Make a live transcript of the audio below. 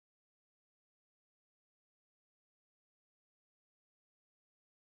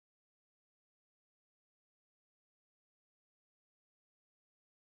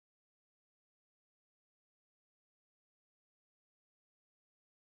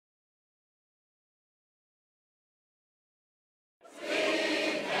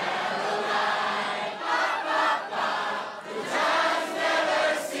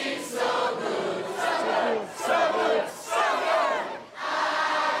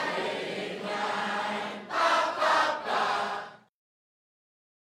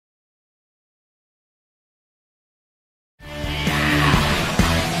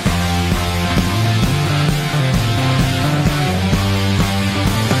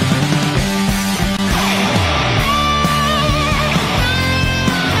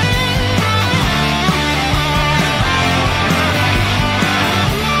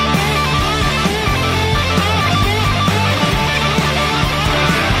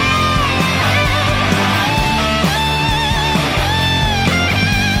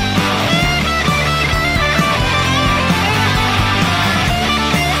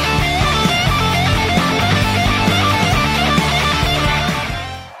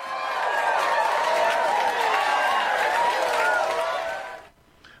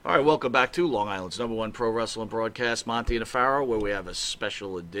All right, welcome back to Long Island's #1 pro wrestling broadcast, Monte The Pharaoh, where we have a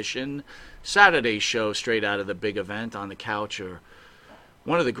special edition Saturday show straight out of the big event. On the couch are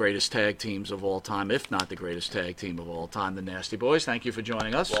one of the greatest tag teams of all time, if not the greatest tag team of all time, the Nasty Boys. Thank you for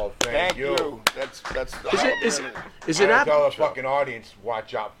joining us. Well, thank you. That's Is it I tell the fucking audience,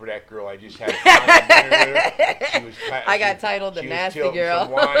 watch out for that girl. I just had she was, I got titled the Nasty Girl.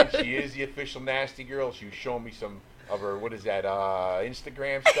 Some wine. She is the official Nasty Girl. She was showing me some of her, what is that,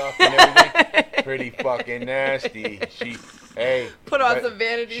 Instagram stuff and everything. Pretty fucking nasty. Hey. Put on some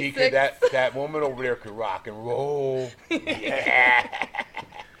Vanity she Six. Could, that woman over there could rock and roll. Yeah.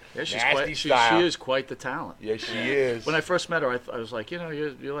 Yeah, she is quite the talent. Yes, she is. When I first met her, I was like,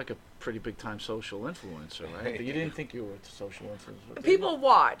 you're like a pretty big-time social influencer, right? But you didn't think you were a social influencer. People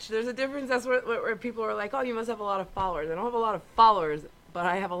watch. There's a difference. That's where people are like, oh, you must have a lot of followers. I don't have a lot of followers, but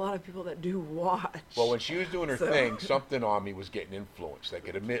I have a lot of people that do watch. Well, when she was doing her thing, something on me was getting influenced. I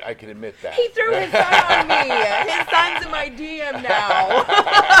can admit that. He threw his son on me. His son's in my DM now.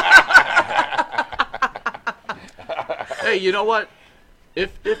 Hey, you know what?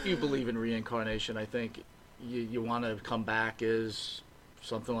 If you believe in reincarnation, I think you want to come back as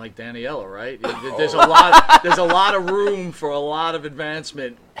something like Daniela, right? There's a lot of room for a lot of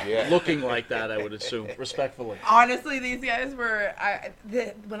advancement. Yeah. Looking like that, I would assume, respectfully. Honestly, these guys were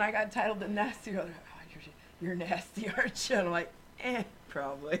when I got titled the Nasty Girl, you're nasty, aren't you? And I'm like,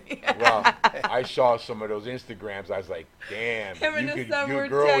 probably. Well, I saw some of those Instagrams. I was like, damn,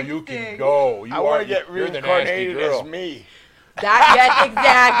 you can go. I want to get reincarnated as me.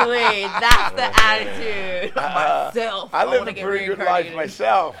 Exactly. That's the attitude of myself. I live a pretty good life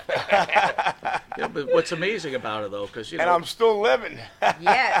myself. Yeah, but what's amazing about it, though, because and I'm still living.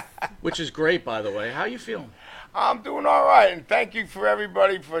 Yes. Which is great, by the way. How you feeling? I'm doing all right, and thank you for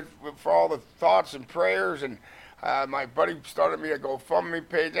everybody for all the thoughts and prayers. And my buddy started me a GoFundMe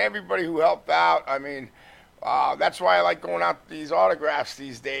page. Everybody who helped out. I mean, that's why I like going out to these autographs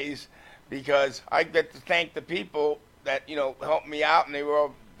these days, because I get to thank the people that helped me out, and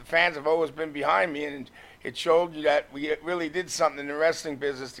the fans have always been behind me, and it showed you that we really did something in the wrestling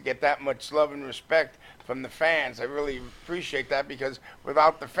business to get that much love and respect from the fans. I really appreciate that, because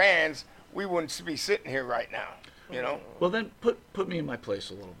without the fans, we wouldn't be sitting here right now. Well, then put me in my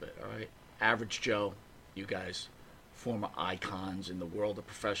place a little bit, all right? Average Joe, you guys, former icons in the world of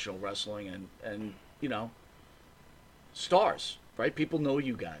professional wrestling, and stars, right? People know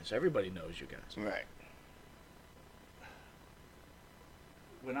you guys. Everybody knows you guys. Right.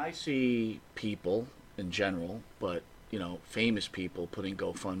 When I see people in general, but famous people putting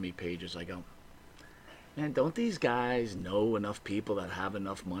GoFundMe pages, I go, man, don't these guys know enough people that have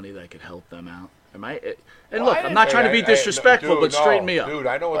enough money that could help them out? Am I? And look, I'm not trying to be disrespectful, but straighten me up. Dude,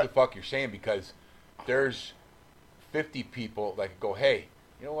 I know what the fuck you're saying, because there's 50 people that could go, hey,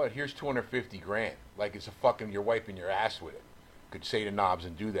 you know what? Here's $250,000. Like it's you're wiping your ass with it. Could say to Knobs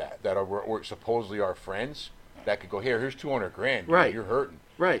and do that. That are supposedly our friends. That could go, here's $200,000. Right. You're hurting.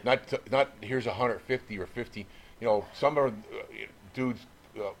 Right. Not here's 150 or 50. Some are dudes.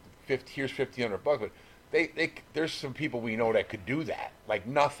 Here's $1,500, but there's some people we know that could do that, like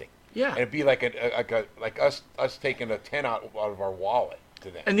nothing. Yeah. And it'd be like us taking a 10 out of our wallet to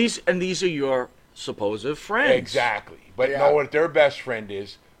them. And these are your supposed friends. Exactly. But know what their best friend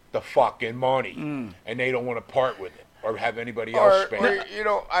is? The fucking money, and they don't want to part with it. Or have anybody else spend it.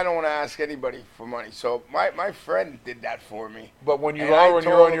 I don't want to ask anybody for money. So my friend did that for me. But when you're on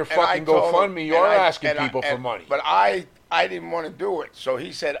your fucking GoFundMe, you are asking people for money. But I didn't want to do it. So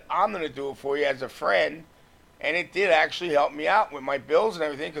he said, I'm going to do it for you as a friend. And it did actually help me out with my bills and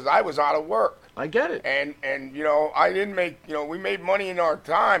everything, because I was out of work. I get it. And I didn't make, we made money in our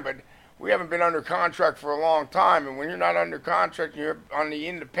time, but we haven't been under contract for a long time. And when you're not under contract, you're on the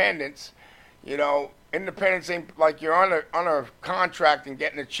independents, independents ain't like you're on a contract and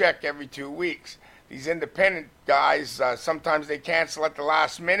getting a check every 2 weeks. These independent guys, sometimes they cancel at the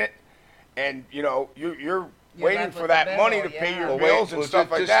last minute, and you're waiting for that money to pay your bills and stuff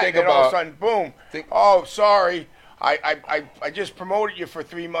like that. And then all of a sudden, boom! Oh, sorry, I just promoted you for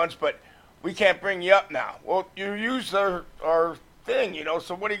 3 months, but we can't bring you up now. Well, you used our thing,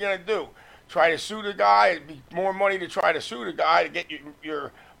 So what are you gonna do? Try to sue the guy? It'd be more money to try to sue the guy to get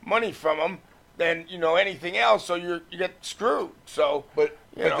your money from him than anything else, so you get screwed. So, but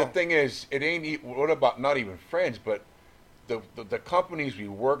the thing is, it ain't. What about not even friends, but the companies we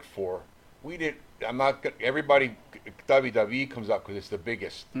worked for? We didn't. I'm not. Everybody, WWE comes up because it's the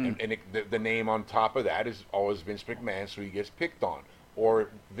biggest, and the name on top of that is always Vince McMahon, so he gets picked on, or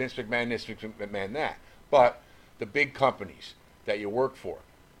Vince McMahon this, Vince McMahon that. But the big companies that you work for,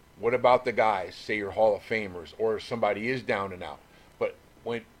 what about the guys? Say you're Hall of Famers, or somebody is down and out. But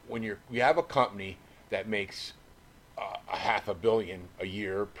when you have a company that makes a $500 million a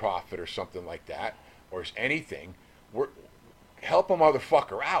year profit or something like that, or anything, help a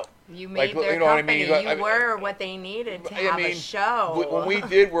motherfucker out. You made their company. You were what they needed to have a show. When we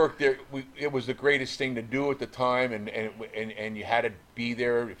did work there, it was the greatest thing to do at the time, and you had to be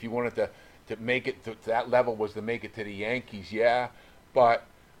there if you wanted to make it to that level, was to make it to the Yankees, yeah. But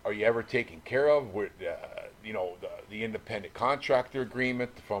are you ever taken care of? With, the independent contractor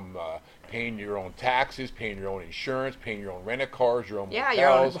agreement, from paying your own taxes, paying your own insurance, paying your own rental cars, your own motels, your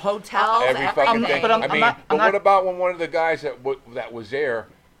own hotels, every fucking thing. But what about when one of the guys that was there?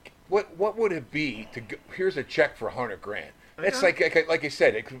 What would it be to here's a check for $100,000? It's like I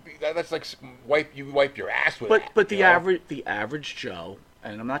said, it could be, that's like wipe your ass with. But the average Joe,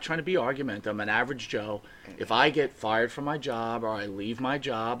 and I'm not trying to be argumentative, I'm an average Joe. If I get fired from my job or I leave my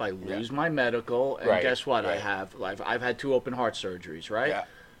job, I lose my medical, and guess what? Right. I've had 2 open heart surgeries, right? Yeah.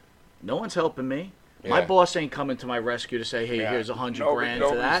 No one's helping me. Yeah. My boss ain't coming to my rescue to say, hey, here's $100,000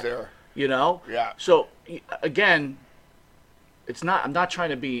 for that. There. Yeah. So again, I'm not trying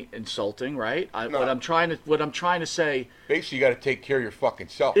to be insulting, right? What I'm trying to say. Basically, you got to take care of your fucking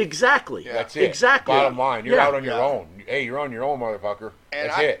self. Exactly. Yeah. That's it. Exactly. Bottom line, you're out on your own. Hey, you're on your own, motherfucker. And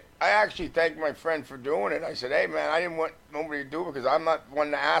that's it. I actually thanked my friend for doing it. I said, hey, man, I didn't want nobody to do it because I'm not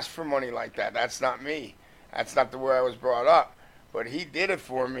one to ask for money like that. That's not me. That's not the way I was brought up. But he did it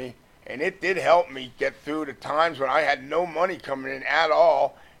for me, and it did help me get through the times when I had no money coming in at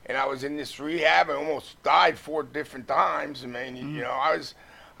all. And I was in this rehab. I almost died 4 different times. I mean,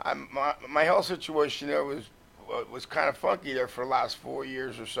 my health situation there was kind of funky there for the last 4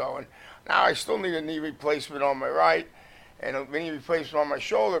 years or so. And now I still need a knee replacement on my right and a knee replacement on my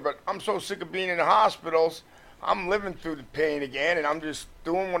shoulder. But I'm so sick of being in the hospitals. I'm living through the pain again, and I'm just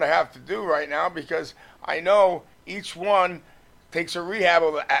doing what I have to do right now because I know each one takes a rehab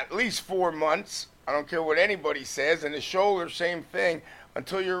of at least 4 months. I don't care what anybody says. And the shoulder, same thing.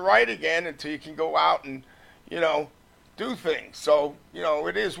 Until you're right again, until you can go out and, do things. So,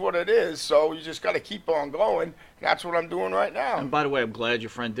 it is what it is. So you just got to keep on going. And that's what I'm doing right now. And by the way, I'm glad your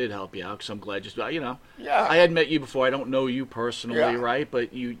friend did help you out because I'm glad Yeah. I had met you before. I don't know you personally, right?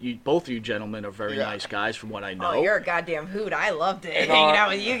 But you both of you gentlemen are very nice guys from what I know. Oh, you're a goddamn hoot. I loved it hanging out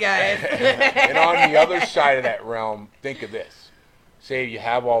with you guys. And on the other side of that realm, think of this. Say you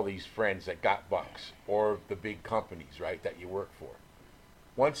have all these friends that got bucks or the big companies, right, that you work for.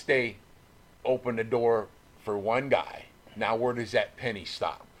 Once they open the door for one guy, now where does that penny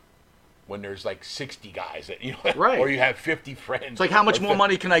stop? When there's like 60 guys that right. Or you have 50 friends. It's like how much more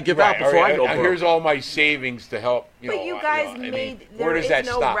money can I give out before I go broke? Here's all my savings to help. But you guys made where does that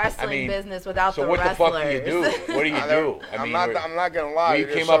no stop? wrestling business without so the what wrestlers. The fuck do you do? What do you do? I'm not gonna lie.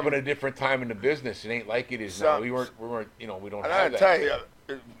 We came up in a different time in the business. It ain't like it is now. We weren't. We don't have that. I gotta tell you,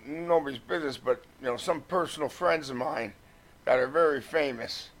 it's nobody's business, but some personal friends of mine that are very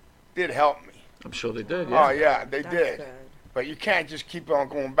famous did help me. I'm sure they did. Yeah. Oh yeah, they That's did. Good. But you can't just keep on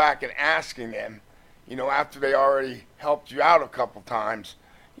going back and asking them, after they already helped you out a couple times.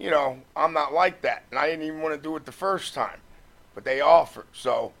 I'm not like that, and I didn't even want to do it the first time, but they offered.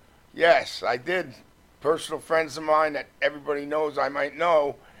 So, yes, I did. Personal friends of mine that everybody knows I might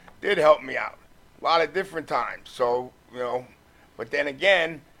know did help me out a lot of different times. So, but then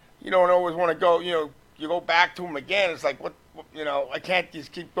again, you don't always want to go. You go back to them again. It's like what I can't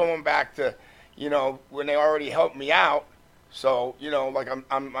just keep going back to, when they already helped me out. So, like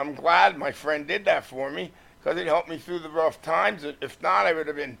I'm glad my friend did that for me because it helped me through the rough times. If not, I would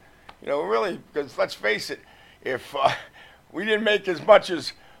have been, really, because let's face it, if we didn't make as much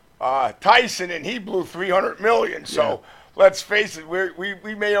as Tyson and he blew $300 million. So let's face it,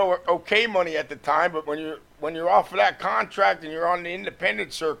 we made okay money at the time, but when you're off of that contract and you're on the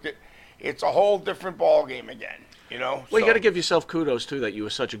independent circuit, it's a whole different ball game again. Well, you got to give yourself kudos too that you were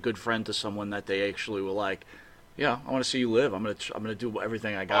such a good friend to someone that they actually were like, yeah, I want to see you live. I'm gonna do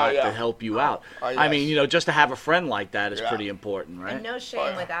everything I got to help you out. Yes. I mean, just to have a friend like that is pretty important, right? And no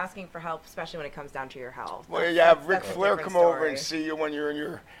shame with asking for help, especially when it comes down to your health. Well, you have Ric Flair come over and see you when you're in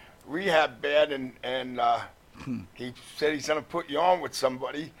your rehab bed, and he said he's gonna put you on with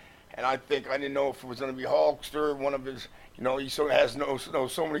somebody, and I didn't know if it was gonna be Hulkster, one of his, he sort of has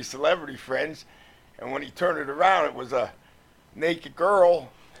so many celebrity friends. And when he turned it around, it was a naked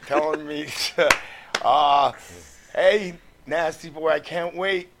girl telling me, hey, nasty boy, I can't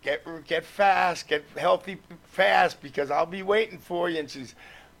wait. Get fast, get healthy fast, because I'll be waiting for you. And she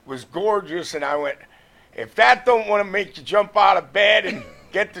was gorgeous. And I went, if that don't want to make you jump out of bed and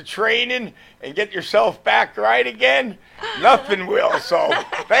get to training and get yourself back right again, nothing will. So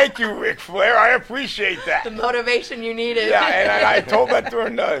thank you, Ric Flair. I appreciate that. The motivation you needed. Yeah, and I told that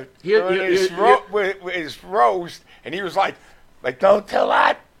during his roast, and he was like, don't tell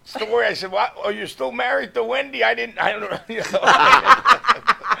that story. I said, what? Oh, you're still married to Wendy? I don't know. You know.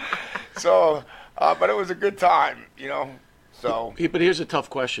 So, but it was a good time, you know. So. But here's a tough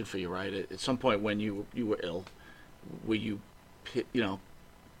question for you, right? At some point when you were ill, were you,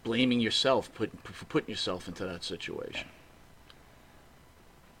 blaming yourself for putting yourself into that situation?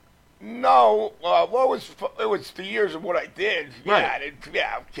 No, it was the years of what I did. Right.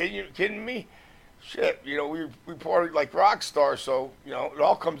 Yeah, kidding me? Shit, we partied like rock stars, so it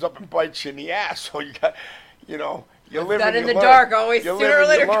all comes up and bites you in the ass. So you got, you live Done and in you the learn. dark, always You sooner live or and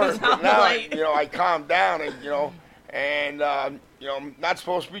later you learn. comes But out now, light. I calmed down and I'm not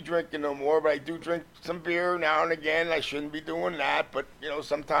supposed to be drinking no more, but I do drink some beer now and again. I shouldn't be doing that, but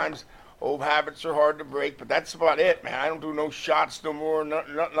sometimes old habits are hard to break. But that's about it, man. I don't do no shots no more,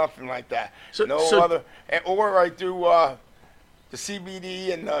 nothing like that. Or I do the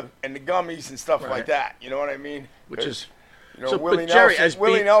CBD and the gummies and stuff like that. You know what I mean? Which is. Willie Jerry,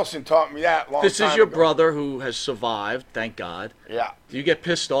 Nelson taught me that long time ago. This is your brother who has survived, thank God. Yeah. Do you get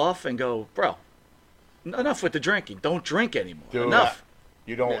pissed off and go, bro, enough with the drinking. Don't drink anymore. Dude, enough.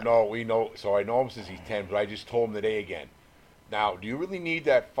 You don't know. We know. So I know him since he's 10, but I just told him today again. Now, do you really need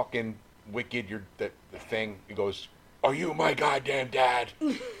that fucking wicked, the thing? He goes, are you my goddamn dad?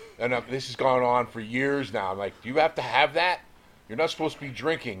 And this has gone on for years now. I'm like, do you have to have that? You're not supposed to be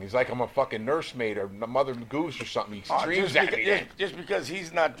drinking. He's like, I'm a fucking nursemaid or Mother Goose or something. He screams at me. Just because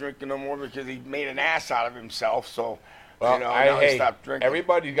he's not drinking no more because he made an ass out of himself. So, well, now he stopped drinking.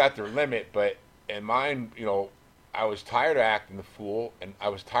 Everybody's got their limit, but in mine, I was tired of acting the fool, and I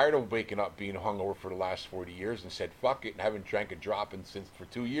was tired of waking up being hungover for the last 40 years and said, fuck it, and haven't drank a drop for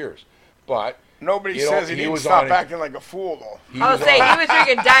 2 years. But nobody says he didn't stop acting like a fool, though. I was saying, he was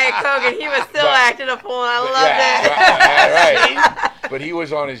drinking Diet Coke, and he was still acting a fool, and I loved it. Right. But he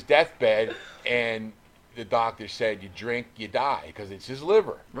was on his deathbed, and the doctor said, you drink, you die, because it's his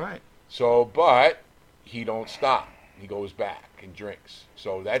liver. Right. So, but he don't stop. He goes back and drinks.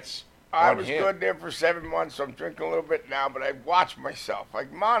 So that's I was good there for 7 months, so I'm drinking a little bit now, but I watch myself. I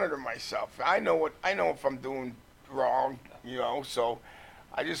monitor myself. I know if I'm doing wrong, so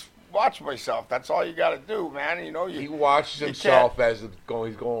I just watch myself. That's all you got to do, man. He watches himself as he's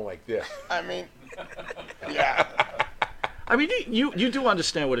going like this. I mean, yeah. I mean, you do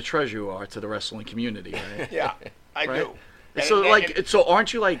understand what a treasure you are to the wrestling community, right? Yeah, I do. So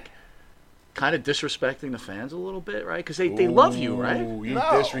aren't you kind of disrespecting the fans a little bit, right? Because they love you, right? You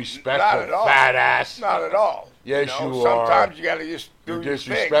disrespectful fat ass. Not at all. Yes, you are. Sometimes you got to just do you're your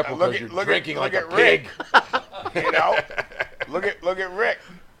disrespectful thing. because you're drinking like a Rick. pig. Look at Rick.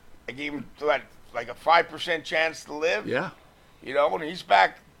 I gave him like a 5% chance to live. Yeah. And he's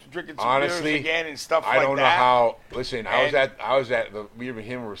back drinking some beers again and stuff like that. I don't know how. Listen, I was at me and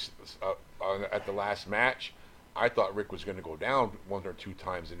him were at the last match. I thought Rick was going to go down 1 or 2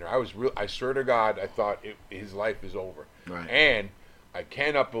 times in there. I swear to God, I thought his life is over. Right. And I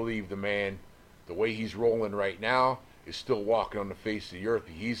cannot believe the man, the way he's rolling right now, is still walking on the face of the earth.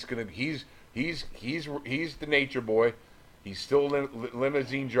 He's the nature boy. He's still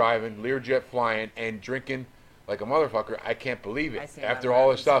limousine driving, Learjet flying, and drinking like a motherfucker. I can't believe it after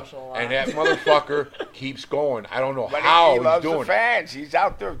all this stuff. And that motherfucker keeps going. I don't know how he loves he's doing the fans. He's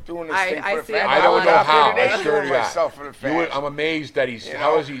out there doing his thing for the fans. I don't know how. I swear to myself for the fans. I'm amazed that he's.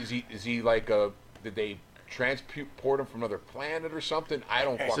 How is he? Is he like a? Did they transport him from another planet or something? I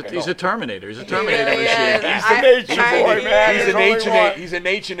don't fucking know. He's a Terminator. He's a Terminator machine. He's the nature boy, man. He's a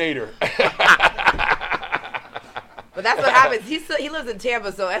nature-nator. But that's what happens. He lives in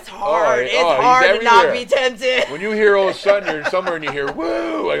Tampa, so it's hard. It's hard to everywhere. not be tempted. When you hear all of a sudden you're somewhere and you hear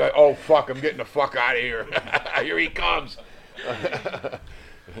woo, like oh fuck, I'm getting the fuck out of here. Here he comes.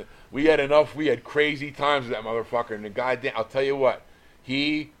 We had crazy times with that motherfucker, and the goddamn, I'll tell you what,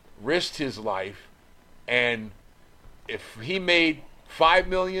 he risked his life, and if he made $5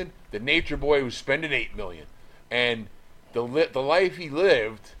 million, the nature boy was spending $8 million, and the life he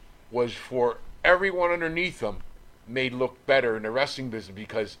lived was for everyone underneath him made look better in the wrestling business,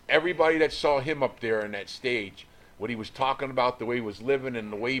 because everybody that saw him up there on that stage, what he was talking about, the way he was living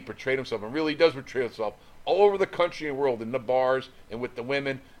and the way he portrayed himself, and really does portray himself all over the country and world, in the bars and with the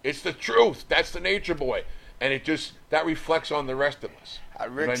women, it's the truth. That's the nature boy, and that reflects on the rest of us. You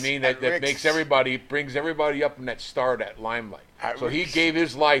know what I mean? That makes brings everybody up in that star, that limelight. So he gave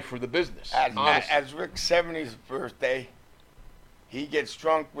his life for the business. As Rick's 70th birthday, he gets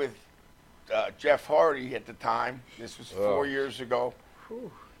drunk with Jeff Hardy at the time. This was 4 years ago.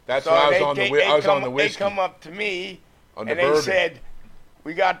 That's So when I was on the they whiskey. come up to me On the and they bourbon. said,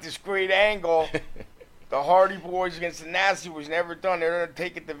 "We got this great angle. The Hardy Boys against the Nasty was never done. They're gonna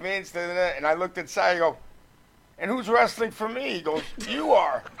take it to Vince." And I looked at Sal. I go, "And who's wrestling for me?" He goes, "You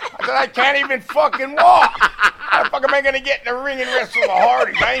are." I said, "I can't even fucking walk. How the fuck am I gonna get in the ring and wrestle the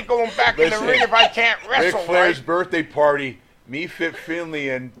Hardys? I ain't going back in the ring if I can't wrestle." Ric Flair's right? birthday party. Me, Fit Finley,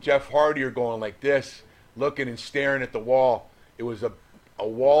 and Jeff Hardy are going like this, looking and staring at the wall. It was a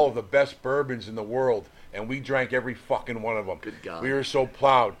wall of the best bourbons in the world, and we drank every fucking one of them. Good God. We were so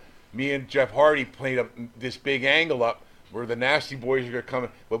proud. Me and Jeff Hardy played up this big angle up where the Nasty Boys are going to come in,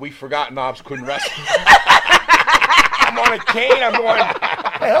 but we forgot Knobs couldn't wrestle. I'm on a cane. I'm going, "What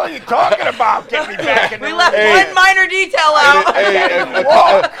the hell are you talking about? Get me back in the We ring." left one minor detail out.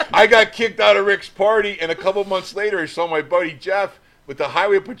 I got kicked out of Rick's party, and a couple months later, I saw my buddy Jeff with the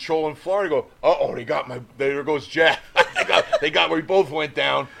highway patrol in Florida. Go, uh-oh, there goes Jeff. they got where we both went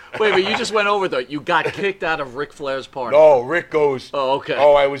down. Wait, but you just went over though. You got kicked out of Ric Flair's party. No, Rick goes. Oh, okay.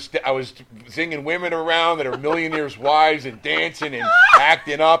 Oh, I was singing women around that are millionaires' wives and dancing and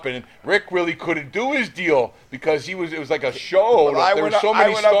acting up, and Rick really couldn't do his deal because it was like a show. Well, There were so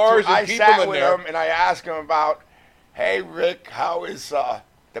many stars and I people sat in with there. him and I asked him about, "Hey Rick, how is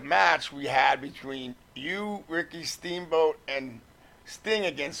the match we had between you, Ricky Steamboat, and Sting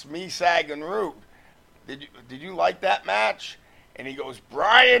against me, Sag, and Root? Did you like that match?" And he goes,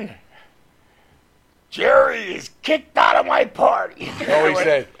 "Brian, Jerry is kicked out of my party." No, he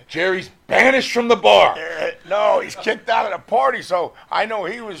said, "Jerry's banished from the bar." No, he's kicked out of the party. So I know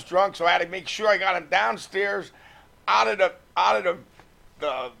he was drunk, so I had to make sure I got him downstairs, out of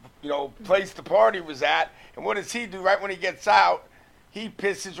the place the party was at. And what does he do right when he gets out? He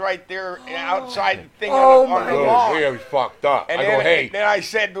pisses right there outside the thing on the lawn. We fucked up. And I go, hey. then I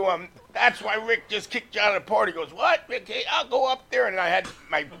said to him, "That's why Rick just kicked you out of the party." He goes, "What, Rick? Hey, I'll go up there." And I had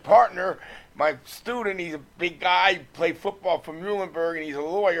my partner, my student, he's a big guy, played football from Muhlenberg, and he's a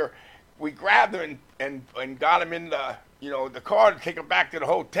lawyer. We grabbed him and got him in the car to take him back to the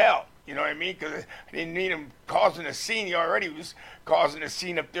hotel. You know what I mean? Because I didn't need him causing a scene. He already was causing a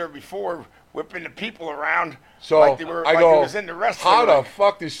scene up there before, whipping the people around. So like they were, I like go, it was in the wrestling how the ring.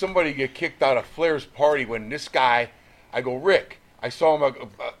 fuck did somebody get kicked out of Flair's party when this guy? I go, Rick. I saw him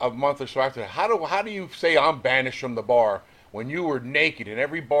a month or so after. How do you say I'm banished from the bar when you were naked in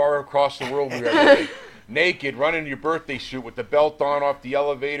every bar across the world we were ever in? Naked, running your birthday suit with the belt on off the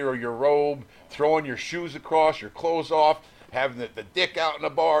elevator or your robe, throwing your shoes across, your clothes off, having the dick out in the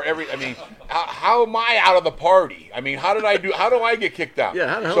bar. How am I out of the party? I mean, how do I get kicked out? Yeah,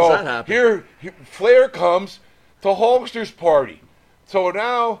 how the hell does that happen? Here, Flair comes to Hulkster's party. So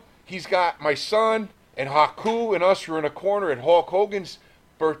now he's got my son and Haku and us were in a corner at Hulk Hogan's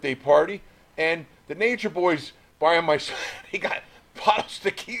birthday party, and the Nature Boys buying my son. He got bottles of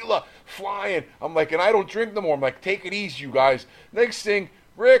tequila flying. I'm like, and I don't drink no more. I'm like, take it easy, you guys. Next thing,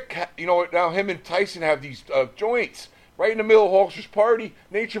 Rick, now him and Tyson have these joints. Right in the middle of Hulkster's party,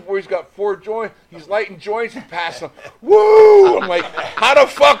 Nature Boy's got 4 joints. He's lighting joints and passing them. Woo! I'm like, how the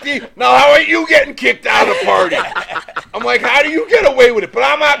fuck how are you getting kicked out of the party? I'm like, how do you get away with it? But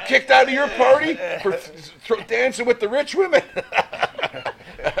I'm not kicked out of your party for dancing with the rich women.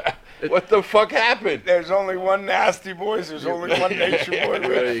 What the fuck happened? There's only one Nasty Boys. There's only one Nature Boy, Are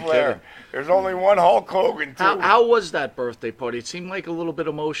Ric you Flair. kidding? There's only one Hulk Hogan, too. How was that birthday party? It seemed like a little bit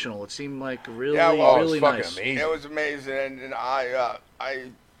emotional. It seemed like really, Yeah, well, really it was fucking nice. amazing. It was amazing, and I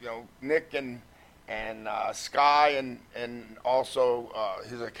Nick and Sky and also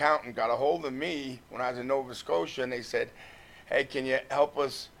his accountant got a hold of me when I was in Nova Scotia, and they said, "Hey, can you help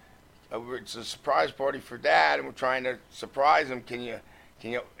us? It's a surprise party for Dad, and we're trying to surprise him. Can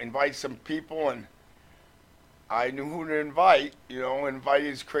you invite some people?" And I knew who to invite. Invite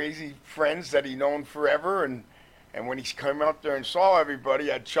his crazy friends that he known forever, and when he came out there and saw everybody,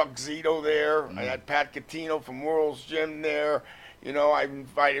 I had Chuck Zito there. I had Pat Catino from World's Gym there. I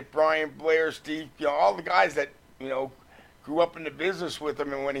invited Brian Blair, Steve, all the guys that, grew up in the business with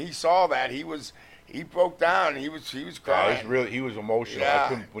him. And when he saw that, he broke down. He was crying. He was emotional.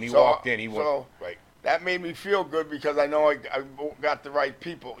 Yeah. When he walked in, he went right. That made me feel good because I know I got the right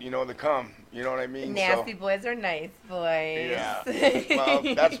people, to come. You know what I mean? Nasty boys are nice boys. Yeah. Well,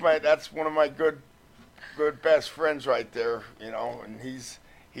 that's one of my good best friends right there, and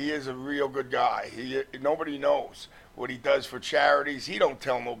he is a real good guy. Nobody knows what he does for charities. He don't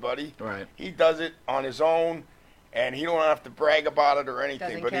tell nobody. Right. He does it on his own, and he don't have to brag about it or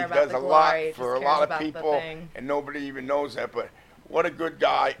anything. Doesn't But he care about does the a lot glory, for a just lot cares of about the people, thing. and nobody even knows that. But what a good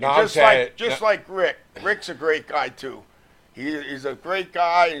guy! No, And I'm just like Rick. Rick's a great guy too. He's a great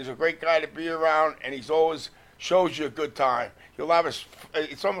guy, and he's a great guy to be around, and he's always shows you a good time. you'll have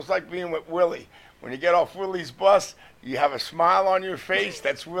it's almost like being with Willie. When you get off Willie's bus, you have a smile on your face.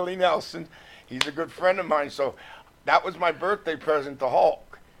 That's Willie Nelson. He's a good friend of mine. So that was my birthday present to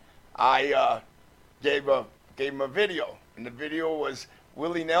Hulk. I gave him a video, and the video was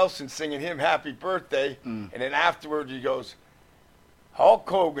Willie Nelson singing him happy birthday, and then afterwards he goes, Hulk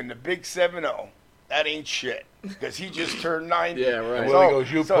Hogan, the big 7-0. That ain't shit, because he just turned 90. Yeah, right. Willie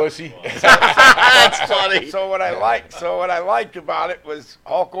goes, you pussy. That's funny. So what I liked about it was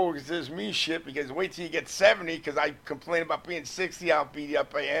Hulk Hogan says me shit, because wait till you get 70, because I complain about being 60, how beat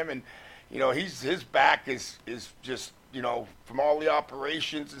up I am, and his back is just from all the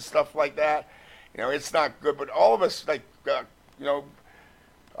operations and stuff like that. It's not good. But all of us, like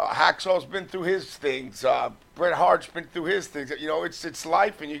Hacksaw's been through his things. Bret Hart's been through his things. It's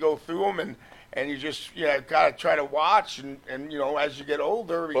life, and you go through them, and you just gotta try to watch and as you get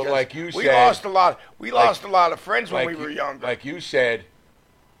older. Because but like you we said, lost a lot of friends when we were younger. Like you said,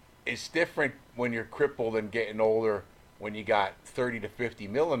 it's different when you're crippled and getting older. When you got 30 to 50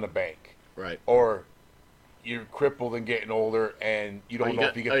 mil in the bank, right? Or you're crippled and getting older, and you don't know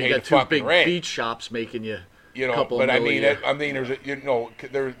if you can pay you the got two fucking big rent. beach shops making you. But I mean, there's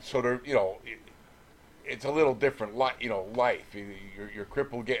it's a little different life. You're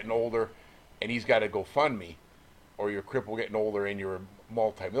crippled getting older, and he's got to go fund me, or you're crippled getting older and you're a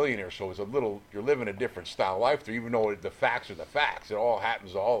multimillionaire. So you're living a different style of life there. Even though the facts are the facts, it all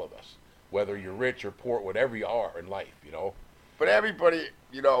happens to all of us, whether you're rich or poor, whatever you are in life. But everybody,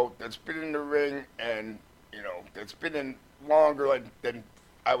 that's been in the ring and that's been in longer than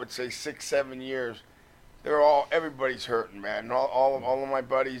I would say 6-7 years. Everybody's hurting, man. And all of my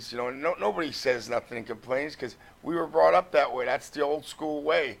buddies, nobody says nothing and complains, because we were brought up that way. That's the old school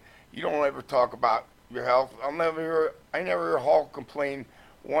way. You don't ever talk about your health. I never hear Hulk complain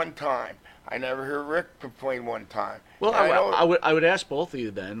one time. I never hear Rick complain one time. Well, I would ask both of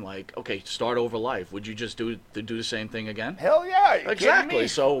you then, like, okay, start over life. Would you just do the same thing again? Hell yeah. Exactly.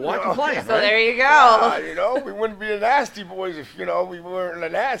 So why complain? So there you go. We wouldn't be the Nasty Boys if, we weren't the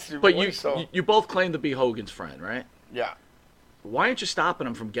Nasty Boys. But you both claim to be Hogan's friend, right? Yeah. Why aren't you stopping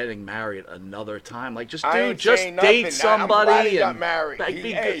him from getting married another time? Like, just date somebody. I'm glad he got and married.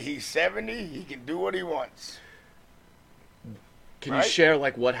 He's 70. He can do what he wants. Can you share,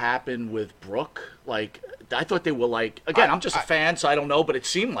 like, what happened with Brooke? Like, I thought they were, like... Again, I'm just a fan, so I don't know, but it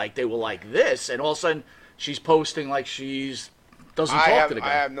seemed like they were like this, and all of a sudden, she's posting like doesn't talk to the guy.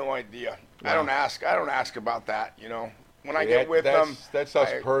 I have no idea. Wow. I don't ask about that, When I get with that's, them... That's us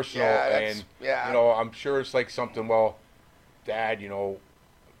personal, and, I'm sure it's like something, well, Dad,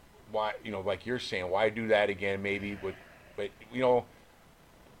 why, like you're saying, why do that again, maybe, but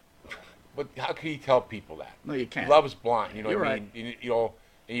But how can you tell people that? No, you can't. Love's blind. You're what I right. mean?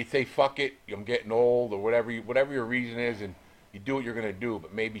 And you say, fuck it, I'm getting old, or whatever your reason is, and you do what you're going to do.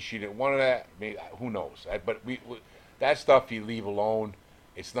 But maybe she didn't want that. Maybe, who knows? But that stuff you leave alone.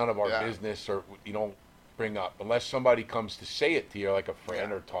 It's none of our business, or you don't bring up. Unless somebody comes to say it to you, like a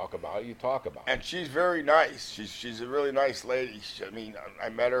friend, or talk about it, you talk about it. And she's very nice. She's a really nice lady. I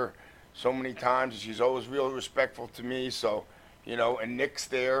met her so many times, and she's always real respectful to me, so... and Nick's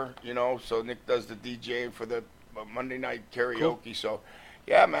there, so Nick does the DJ for the Monday night karaoke. Cool. So,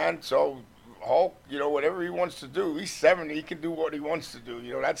 yeah, man. So Hulk, whatever he wants to do, he's 70. He can do what he wants to do.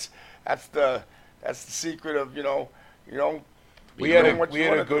 That's the secret of We had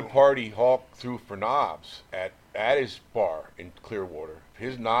a good party Hulk threw for knobs at his bar in Clearwater.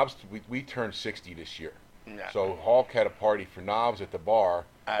 His knobs, we turned 60 this year. Yeah. So Hulk had a party for knobs at the bar.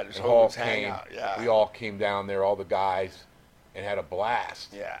 And Hulk came. We all came down there, all the guys, and had a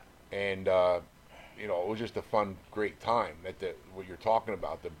blast. Yeah. And it was just a fun, great time. What you're talking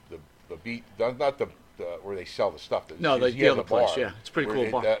about, the beat, not the where they sell the stuff. The other place. Yeah, it's a pretty cool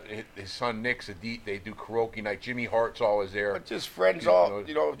bar. His son Nick's they do karaoke night. Jimmy Hart's always there. But just friends,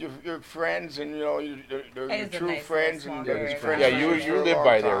 your friends, and your true friends, and your friends. Yeah, you live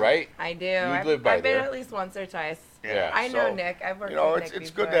by there, right? I do. You live by there. I've been at least once or twice. Yeah. I know Nick. I've worked with Nick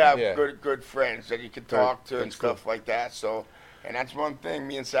it's before. good to have good friends that you can talk to and stuff like that. So. And that's one thing.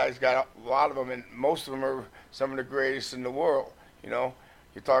 Me and Sally's got a lot of them, and most of them are some of the greatest in the world.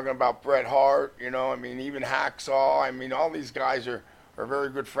 You're talking about Bret Hart. Even Hacksaw. All these guys are very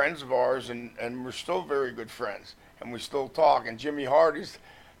good friends of ours, and we're still very good friends, and we still talk. And Jimmy Hart is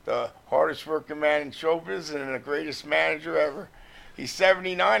the hardest working man in showbiz and the greatest manager ever. He's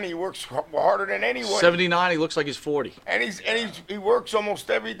 79. He works harder than anyone. 79. He looks like he's 40. And he works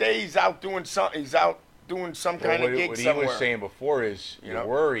almost every day. He's out doing something. He's out doing some kind of gig somewhere. What he was saying before is you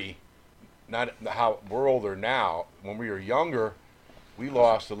worry, not how we're older now. When we were younger, we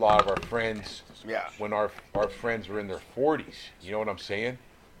lost a lot of our friends Yeah. when our friends were in their 40s. You know what I'm saying?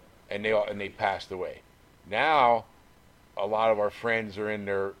 And they passed away. Now, a lot of our friends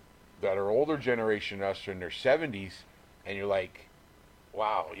are that are older generation than us are in their 70s, and you're like,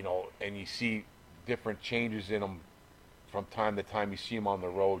 wow, and you see different changes in them from time to time. You see them on the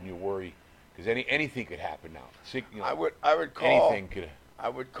road, and you worry because anything could happen now. I would call. Anything could. I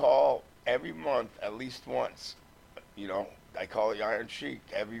would call every month at least once. I call the Iron Sheik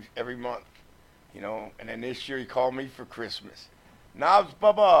every month. And then this year he called me for Christmas. Knobs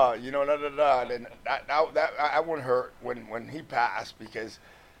Bubba, da da da. And I wouldn't hurt when he passed because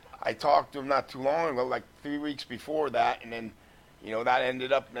I talked to him not too long ago, like 3 weeks before that, and then that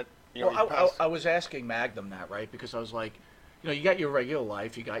ended up that he passed. I was asking Magnum that, right? Because I was like, you got your regular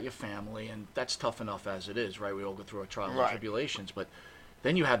life, you got your family, and that's tough enough as it is, right? We all go through our trials and tribulations, but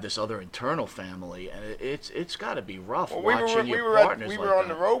then you have this other internal family, and it's got to be rough watching your partners. We were on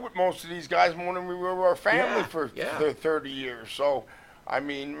the road with most of these guys more than we were with our family for 30 years. So, I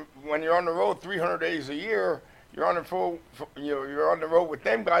mean, when you're on the road 300 days a year, you're on you're on the road with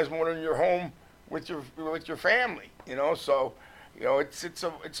them guys more than you're home with your family. So, it's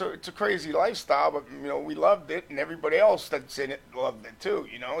a crazy lifestyle, but we loved it, and everybody else that's in it loved it too.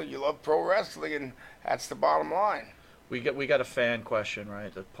 You love pro wrestling, and that's the bottom line. We got a fan question,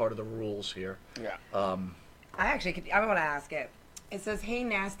 right? That's part of the rules here. Yeah. I want to ask it. It says, "Hey,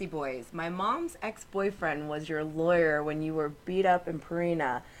 nasty boys. My mom's ex-boyfriend was your lawyer when you were beat up in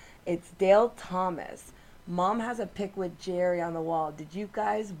Purina. It's Dale Thomas. Mom has a pic with Jerry on the wall. Did you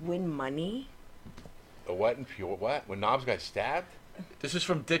guys win money?" A what and pure what? When Knobs got stabbed? This is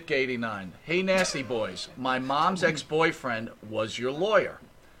from Dick89. Hey, nasty boys. My mom's ex-boyfriend was your lawyer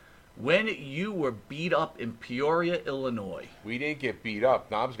when you were beat up in Peoria, Illinois. We didn't get beat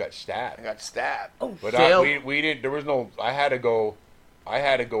up. Knobs got stabbed. I got stabbed. Oh, but we didn't. There was no. I had to go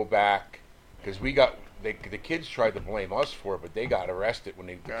back because the kids tried to blame us for it, but they got arrested when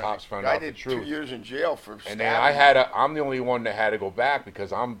the cops found out the truth. I did 2 years in jail for stabbing. And then I'm the only one that had to go back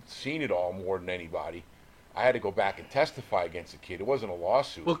because I'm seen it all more than anybody. I had to go back and testify against the kid. It wasn't a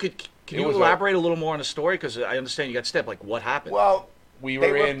lawsuit. Well, can you elaborate a little more on the story? Because I understand you got stabbed. Like, what happened? Well, they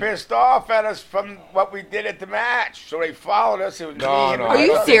were pissed off at us from what we did at the match, so they followed us. It was Are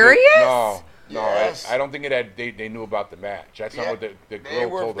you serious? No, yes. I don't think it had. They knew about the match. That's not what the girl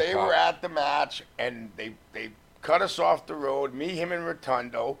told the They cop. were at the match, and they cut us off the road, me, him, and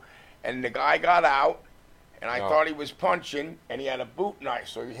Rotundo, and the guy got out, and I thought he was punching, and he had a boot knife,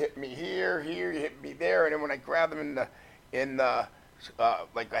 so he hit me here, he hit me there, and then when I grabbed him in the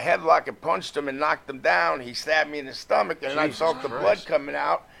like a headlock and punched him and knocked him down, he stabbed me in the stomach, and I felt the blood coming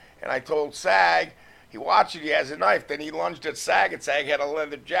out, and I told Sag, he watched it, he has a knife, then he lunged at Sag, and Sag had a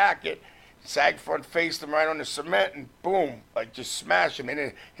leather jacket. Sag front faced him right on the cement, and boom, like just smashed him. And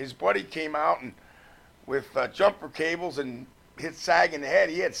then his buddy came out and with jumper cables and hit Sag in the head.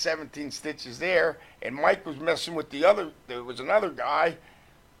 He had 17 stitches there, and Mike was messing with there was another guy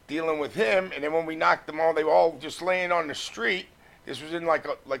dealing with him, and then when we knocked them all, they were all just laying on the street. This was in like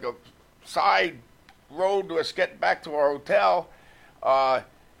a side road to us getting back to our hotel.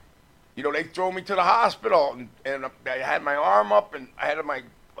 They throw me to the hospital, and I had my arm up, and I had my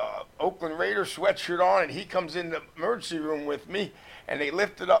Oakland Raiders sweatshirt on, and he comes in the emergency room with me, and they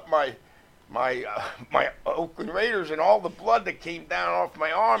lifted up my Oakland Raiders, and all the blood that came down off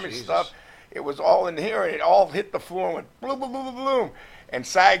my arm and stuff, it was all in here, and it all hit the floor and went bloom, bloom, bloom, bloom. And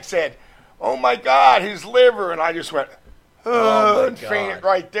Sag said, "Oh my God, his liver," and I just went, and fainted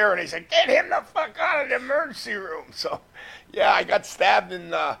right there, and they said, "Get him the fuck out of the emergency room." So, yeah, I got stabbed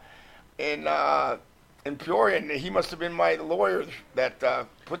in Peoria, and he must have been my lawyer that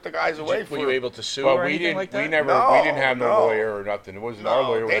put the guys away. Were you able to sue Well, or we anything didn't. like that? We didn't have no lawyer or nothing. It wasn't our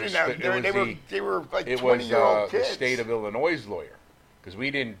lawyer. They were like it was 20-year-old kids. The state of Illinois' lawyer, because we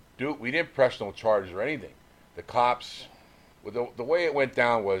didn't press no charges or anything. The cops, the way it went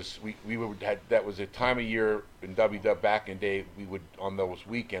down was that was a time of year in WW back in the day. We would on those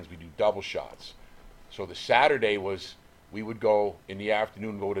weekends we do double shots. So the Saturday was. We would go in the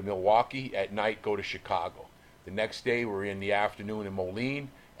afternoon, go to Milwaukee. At night, go to Chicago. The next day, we're in the afternoon in Moline.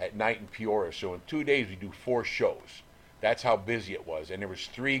 At night in Peoria. So in 2 days, we do 4 shows. That's how busy it was. And there was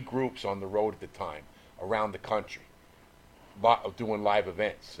 3 groups on the road at the time around the country doing live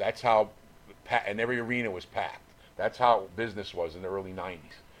events. That's how, and every arena was packed. That's how business was in the early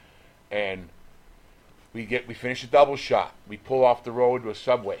 90s. And we finish a double shot. We pull off the road to a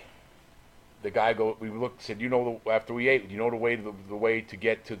Subway. The guy said, after we ate, the way to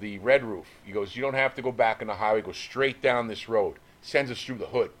get to the Red Roof? He goes, you don't have to go back on the highway, go straight down this road. Sends us through the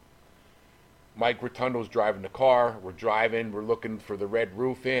hood. Mike Rotundo's driving the car. We're driving. We're looking for the Red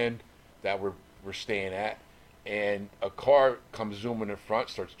Roof Inn that we're staying at. And a car comes zooming in front,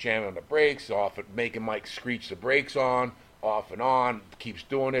 starts jamming on the brakes, off it, making Mike screech the brakes on, off and on, keeps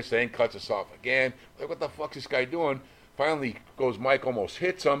doing this, then cuts us off again. Like, what the fuck's this guy doing? Finally goes, Mike almost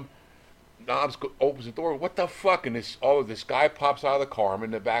hits him. Knobs opens the door. What the fuck? And this guy pops out of the car. I'm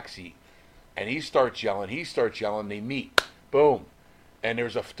in the back seat. And he starts yelling. They meet. Boom. And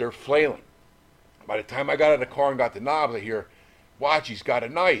they're flailing. By the time I got out of the car and got the knobs, I hear, watch, he's got a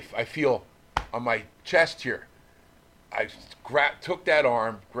knife. I feel on my chest here. I took that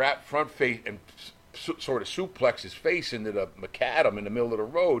arm, grabbed front face, and sort of suplexed his face into the macadam in the middle of the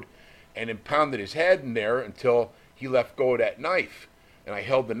road, and then pounded his head in there until he let go of that knife. And I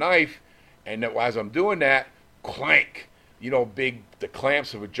held the knife, and as I'm doing that, clank, the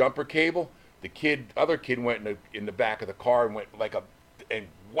clamps of a jumper cable. The other kid went in the back of the car and went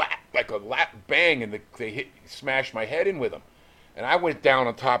whack, like a bang, and they smashed my head in with them. And I went down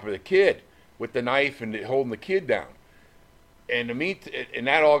on top of the kid with the knife and holding the kid down. And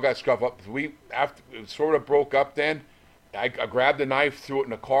that all got scuffed up. After it sort of broke up. Then I grabbed the knife, threw it in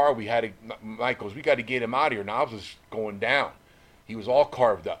the car. Mike goes, we got to get him out of here. Knobs was going down. He was all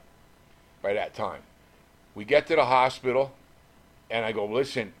carved up by that time. We get to the hospital, and I go,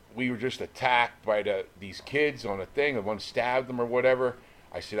 listen, we were just attacked by these kids on a thing, and one stabbed them or whatever.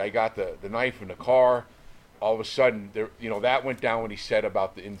 I said, I got the knife in the car. All of a sudden, that went down when he said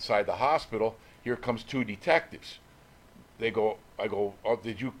about the inside the hospital. Here comes two detectives. I go, oh,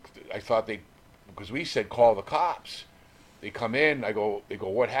 I thought because we said call the cops. They come in, they go,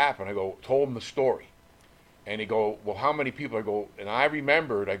 what happened? I go, told them the story. And they go, well, how many people? I go, and I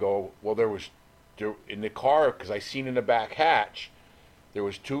remembered, I go, well, there in the car, because I seen in the back hatch, there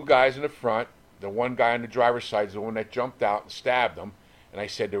was two guys in the front. The one guy on the driver's side is the one that jumped out and stabbed him. And I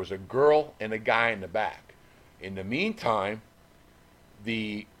said there was a girl and a guy in the back. In the meantime,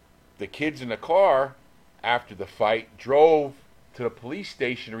 the kids in the car, after the fight, drove to the police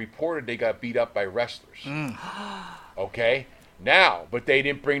station and reported they got beat up by wrestlers. Okay? Now, but they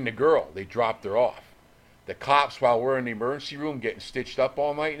didn't bring the girl. They dropped her off. The cops, while we're in the emergency room getting stitched up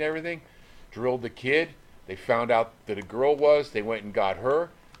all night and everything, drilled the kid. They found out that a girl was. They went and got her,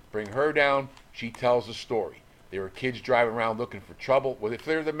 bring her down. She tells the story. There were kids driving around looking for trouble. Well, if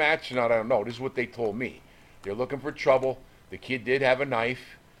they're the match or not, I don't know. This is what they told me. They're looking for trouble. The kid did have a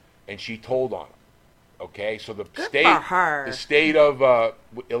knife, and she told on him. Okay, so the state of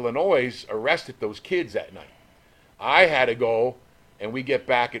Illinois arrested those kids that night. I had to go, and we get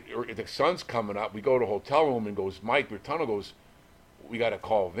back the sun's coming up. We go to a hotel room, and Mike Rotundo goes, we got to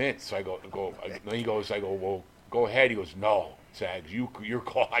call Vince. So I go. And he goes, well, go ahead. He goes, no, Sags, your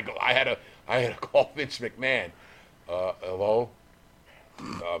call. I go, I had to call Vince McMahon. Hello.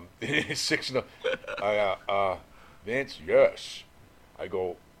 6 Vince, yes. I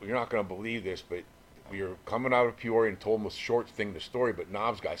go, you're not going to believe this, but we were coming out of Peoria and told him a short thing, the story, but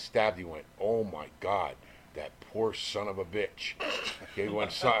Knobs got stabbed. He went, oh my God, that poor son of a bitch. He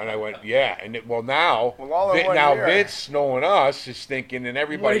went, and I went, yeah. And now Vince, knowing us, is thinking, and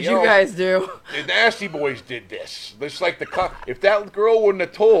everybody else. What did you guys do? The Nasty Boys did this. Just like if that girl wouldn't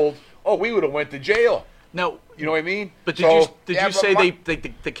have told, we would have went to jail. No, you know what I mean. But did you say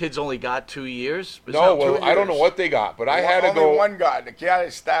the kids only got 2 years? I don't know what they got, but I had to go. Only one guy. The guy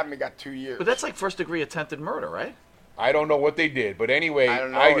that stabbed me got 2 years. But that's like first-degree attempted murder, right? I don't know what they did, but anyway, I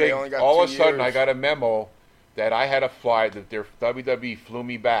don't know. They only got all 2 of a sudden years. I got a memo that I had to fly. That their WWE flew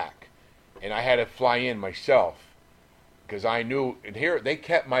me back, and I had to fly in myself because I knew. And here they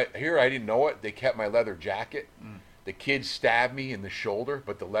kept I didn't know it. They kept my leather jacket. The kid stabbed me in the shoulder,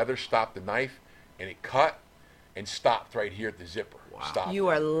 but the leather stopped the knife, and it cut and stopped right here at the zipper. Wow. Stopped. You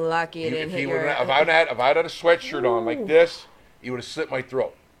are lucky it didn't hit your... If I'd had a sweatshirt on like this, he would have slit my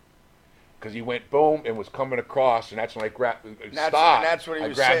throat. Because he went boom and was coming across, and that's when I grabbed. That's what he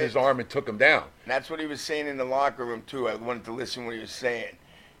was saying. I grabbed his arm and took him down. And that's what he was saying in the locker room too. I wanted to listen what he was saying.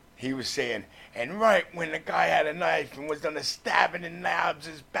 He was saying, and right when the guy had a knife and was gonna stab it in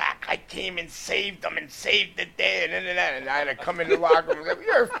Knobs' back, I came and saved him and saved the day. And I had to come in the locker room and say,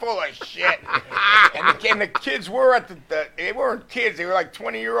 you're full of shit. and the kids were at they weren't kids, they were like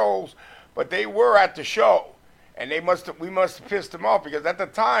 20-year-olds, but they were at the show. And we must have pissed them off because at the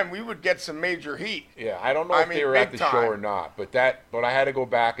time we would get some major heat. Yeah, I don't know if they were at the show or not, but I had to go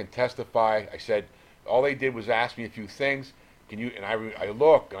back and testify. I said all they did was ask me a few things. Can you? And I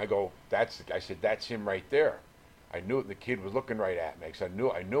look and I go, I said that's him right there. I knew it. The kid was looking right at me. I said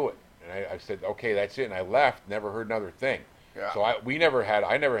I knew it. And I said okay, that's it. And I left. Never heard another thing. Yeah. So I never had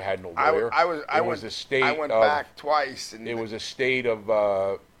no lawyer. I went back twice. It was a state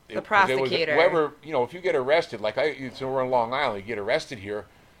of The prosecutor. Whoever, if you get arrested, like so we're in Long Island, you get arrested here,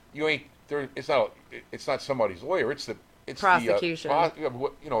 you ain't there. It's not somebody's lawyer. It's the prosecution.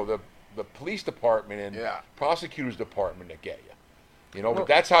 The police department and prosecutor's department that get you. But Well,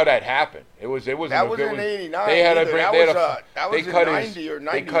 that's how that happened. That was in '89. They had That was in 90 or 91.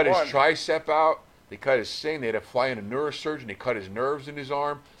 They cut his tricep out. They cut his thing. They had to fly in a neurosurgeon. They cut his nerves in his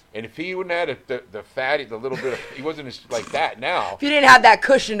arm. And if he wouldn't have had the fatty, the little bit of, he wasn't as, like that now. If you didn't have that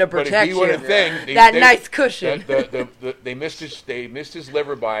cushion to protect but if he would have that nice cushion. They missed his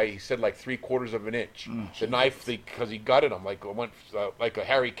liver by, he said, like 3/4 of an inch. The knife, because he gutted him like a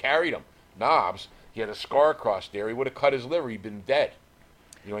Harry carried him. Knobs, he had a scar across there. He would have cut his liver. He'd been dead.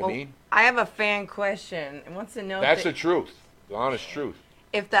 You know what I mean? I have a fan question. It wants to know That's the truth, the honest truth.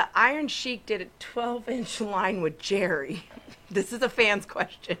 If the Iron Sheik did a 12-inch line with Jerry, this is a fan's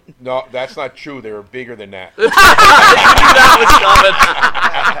question. No, that's not true. They were bigger than that.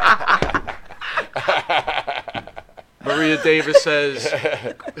 Maria Davis says,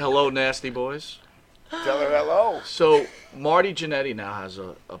 hello, nasty boys. Tell her hello. So Marty Jannetty now has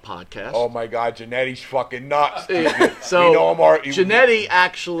a podcast. Oh my God, Jannetty's fucking nuts. So we know him Jannetty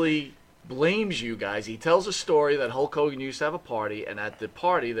actually blames you guys. He tells a story that Hulk Hogan used to have a party, and at the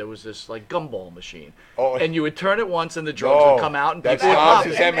party there was this like gumball machine. Oh, and you would turn it once, and the drugs would come out, and that's people would pop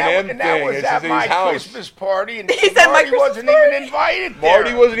his it. M&M And that thing. was It's at his my house. Christmas party, and He said my Marty Christmas wasn't party? even invited there.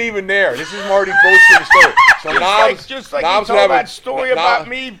 Marty wasn't even there. This is Marty boasting the story. So just like Knobs he would told have that story about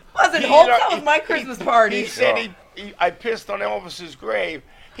me. Wasn't he- Hulk, that was my Christmas party. He said I pissed on Elvis's grave.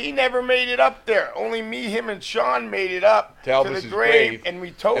 He never made it up there. Only me, him, and Sean made it up To to the Elvis's grave, grave. and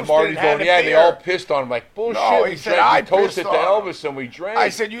we toasted And Marty's and had going, a yeah, beer. they all pissed on him like, bullshit. No, he we said, drank. I We toasted pissed to on him. Elvis and we drank. I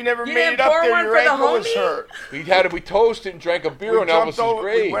said, you never You made didn't it up pour there. one Your for the ankle was homie? hurt. we toasted and drank a beer We on jumped Elvis's over.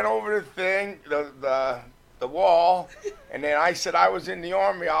 grave. We went over the thing, the wall, and then I said I was in the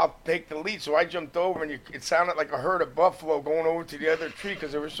army. I'll take the lead. So I jumped over, and it sounded like a herd of buffalo going over to the other tree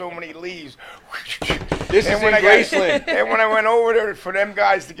because there were so many leaves. This is in Graceland. And when I went over there for them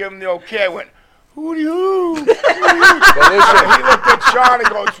guys to give them the okay, I went, hoo-dee-hoo. But listen, He looked at Sean and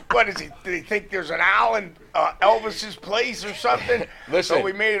goes, what is he? Did he think there's an owl in Elvis's place or something? Listen. So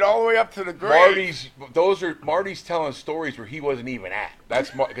we made it all the way up to the grave. Marty's telling stories where he wasn't even at.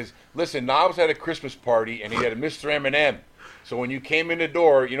 That's because listen, Knobs had a Christmas party and he had a Mr. M&M. So when you came in the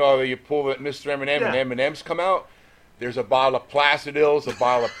door, you know how you pull that Mr. M&M and M&Ms come out. There's a bottle of Placidils, a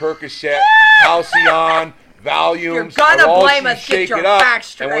bottle of Percocet, Halcyon, Valiums. You're gonna all blame you us, shake get your it up, facts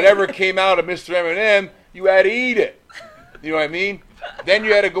straight. and whatever came out of Mr. M&M, you had to eat it. You know what I mean? Then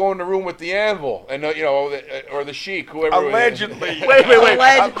you had to go in the room with the anvil, and or the sheik, whoever. Allegedly. Wait. Allegedly.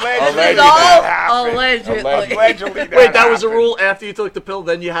 This is Allegedly all that happened. allegedly. Allegedly Wait, that was a happened. rule after you took the pill,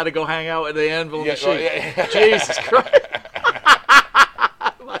 then you had to go hang out at the anvil and Yeah, the sheep. yeah. Jesus Christ.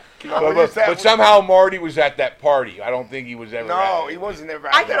 But somehow Marty was at that party. I don't think he was ever. No, at it. he wasn't ever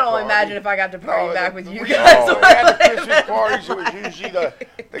at I that can only party. imagine if I got to party back with you we- guys. We had the Christmas parties. It was usually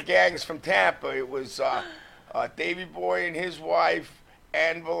the gangs from Tampa. It was Davy Boy and his wife,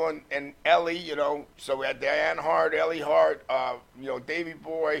 Anvil and Ellie. So we had Diane Hart, Ellie Hart, Davy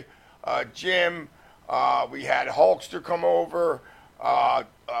Boy, Jim. We had Hulkster come over,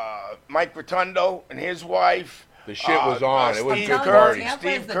 Mike Rotundo and his wife. The shit was on. It was a Steve good Kern, party. Tampa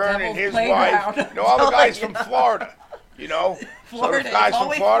Steve is the Kern and devil's his playground. wife. All the guys You from know? Florida. Florida, So the guys it's from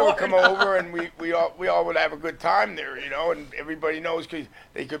always Florida would come Florida. over, and we all would have a good time there, and everybody knows because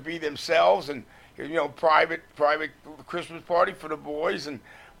they could be themselves, and private Christmas party for the boys, and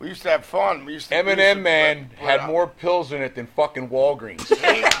we used to have fun. We used to do M&M some- man but, had more pills in it than fucking Walgreens.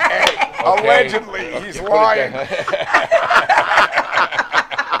 Hey, allegedly, he's Put it lying. down.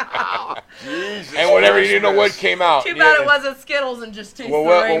 Jesus And whatever, you didn't know what Christmas. came out. Too bad it wasn't Skittles and just tasted Well, the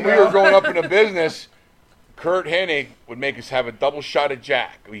when we rainbow. were growing up in the business, Kurt Hennig would make us have a double shot of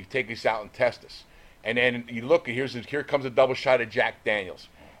Jack. He'd take us out and test us. And then you look, and here comes a double shot of Jack Daniels.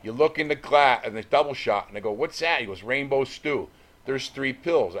 You look in the glass, and the double shot, and I go, what's that? He goes, Rainbow Stew. There's 3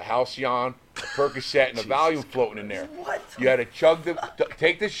 pills, a Halcyon, a Percocet, and a Valium floating in there. What? You had to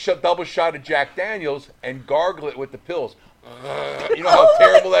take this double shot of Jack Daniels and gargle it with the pills. You know how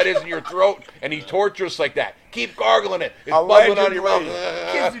terrible that is in your throat? And he tortures us like that. Keep gargling it. It's bubbling out of your mouth.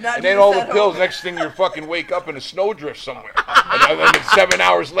 Kids do not And do then this all the at pills, home. next thing you fucking wake up in a snowdrift somewhere. And then 7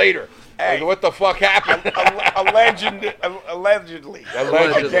 hours later. Hey. Like, what the fuck happened? Allegedly. Allegedly.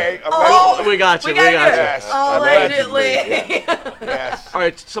 Okay, Oh, We got you. we got you. Yes. Allegedly. yes. All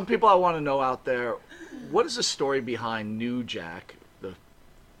right, some people I want to know out there, what is the story behind New Jack,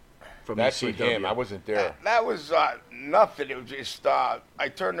 from That's with ECW? him. I wasn't there. That was nothing. It was just I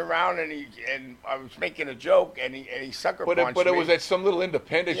turned around and I was making a joke and he sucker punched me. But it was at some little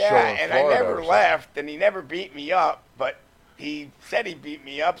independent show in and Florida. I never left, and he never beat me up, but he said he beat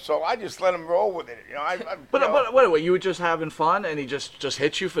me up, so I just let him roll with it. But wait, you were just having fun, and he just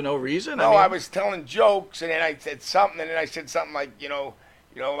hit you for no reason? No, I was telling jokes, and then I said something, and then I said something like,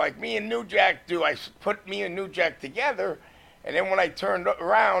 like me and New Jack do. I put me and New Jack together, and then when I turned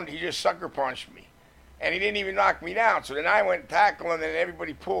around, he just sucker punched me. And he didn't even knock me down. So then I went tackling, and then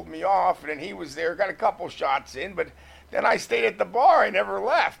everybody pulled me off, and then he was there, got a couple shots in, but then I stayed at the bar. I never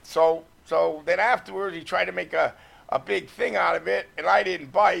left. So then afterwards, he tried to make a big thing out of it, and I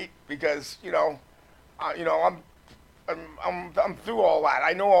didn't bite because, I'm through all that.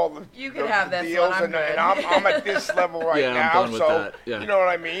 I know all the You can have this deals, one. and I'm at this level right Yeah, now. I'm done with so that. Yeah. you know what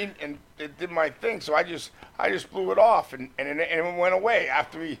I mean. And it did my thing. So I just blew it off, and it went away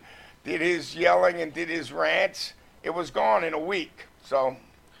after he did his yelling and did his rants. It was gone in a week. So,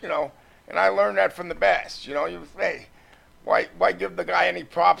 and I learned that from the best. Hey, why give the guy any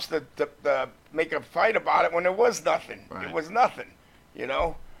props to make a fight about it when there was nothing? Right. It was nothing.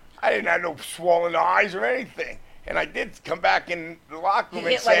 I didn't have no swollen eyes or anything. And I did come back in the locker room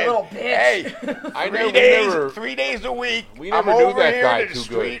and hit like a said, little bitch. "Hey, 3 days a week. We I'm never knew over that here guy to the too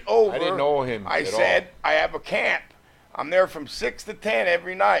street good. over." I didn't know him I at said, all. "I have a camp. I'm there from 6 to 10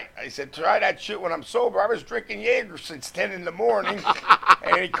 every night." I said, "Try that shit when I'm sober." I was drinking Jaeger since 10 in the morning,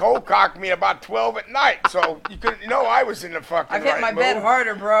 and he cold cocked me about 12 at night. So you couldn't know I was in the fucking I've hit right my mood. bed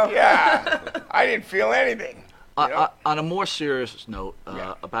harder, bro. Yeah, I didn't feel anything. On a more serious note,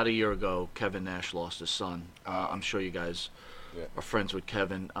 Yeah. about a year ago, Kevin Nash lost his son. I'm sure you guys are friends with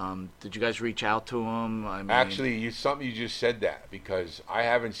Kevin. Did you guys reach out to him? I mean, Actually, you just said that because I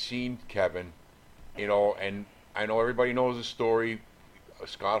haven't seen Kevin, and I know everybody knows the story.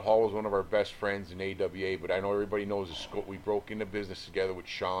 Scott Hall was one of our best friends in AWA, but I know everybody knows we broke into business together with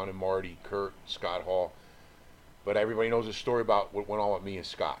Sean and Marty, Kurt, Scott Hall. But everybody knows the story about what went on with me and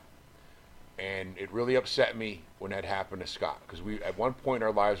Scott. And it really upset me when that happened to Scott because we, at one point in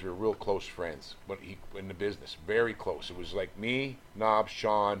our lives, we were real close friends in the business, very close. It was like me, Knob,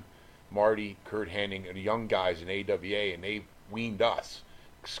 Sean, Marty, Kurt Henning, and the young guys in AWA, and they weaned us.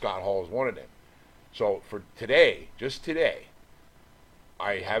 Scott Hall was one of them. So for today, just today,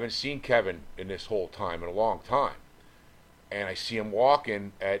 I haven't seen Kevin in this whole time, in a long time. And I see him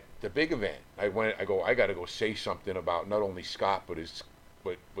walking at the big event. I got to go say something about not only Scott, but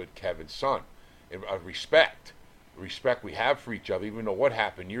Kevin's son. And respect we have for each other, even though what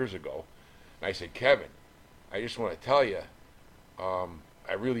happened years ago. And I said, "Kevin, I just want to tell you,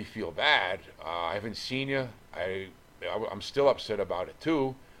 I really feel bad. I haven't seen you. I'm still upset about it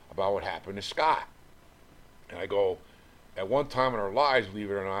too, about what happened to Scott." And I go, at one time in our lives,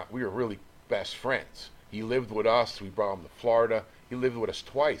 believe it or not, we were really best friends. He lived with us. We brought him to Florida. He lived with us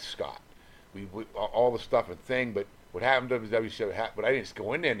twice, Scott. We all the stuff and thing, but what happened to WCW, but I didn't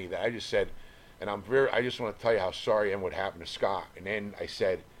go into any of that. I just said, and I just want to tell you how sorry I am what happened to Scott. And then I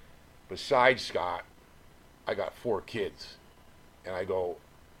said, besides Scott, I got 4 kids. And I go,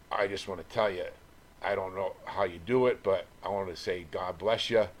 I just want to tell you, I don't know how you do it, but I want to say God bless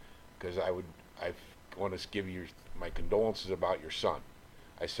you, because I want to give you my condolences about your son.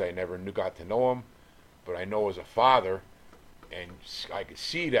 I say I never got to know him, but I know as a father, and I could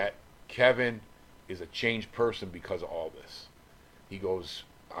see that Kevin is a changed person because of all this. He goes,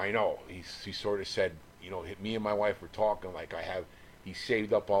 I know. He sort of said, me and my wife were talking like he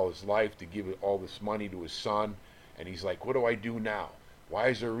saved up all his life to give all this money to his son, and he's like, what do I do now? Why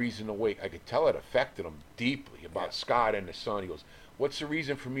is there a reason to wake? I could tell it affected him deeply about Scott and his son. He goes, what's the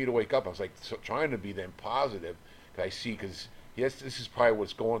reason for me to wake up? I was like, trying to be then positive, because this is probably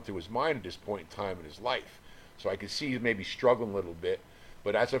what's going through his mind at this point in time in his life. So I could see he's maybe struggling a little bit.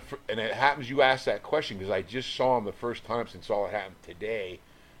 But and it happens you asked that question because I just saw him the first time since all it happened today,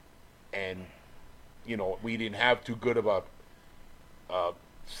 and we didn't have too good of a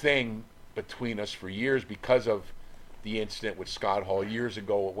thing between us for years because of the incident with Scott Hall years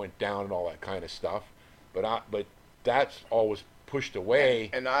ago. It went down and all that kind of stuff, but that's always pushed away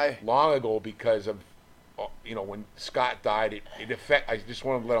long ago because of when Scott died. I just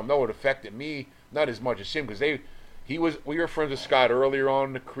wanted to let him know it affected me not as much as him because we were friends with Scott earlier on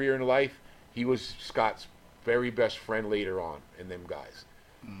in the career and life. He was Scott's very best friend later on in them guys.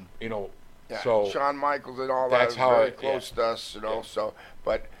 So Shawn Michaels and all that that's was how very close to us, So,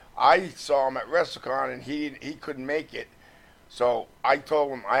 but I saw him at WrestleCon and he couldn't make it. So I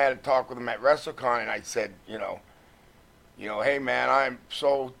told him I had a talk with him at WrestleCon and I said, hey man, I'm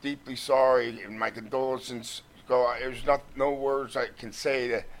so deeply sorry and my condolences go. There's no words I can say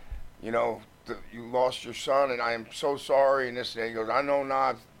to you lost your son, and I am so sorry. And this, and he goes, I know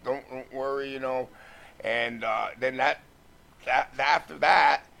not. Don't worry, And then after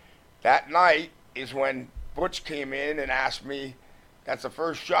that night is when Butch came in and asked me. That's the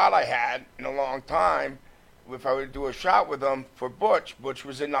first shot I had in a long time. If I would do a shot with him for Butch. Butch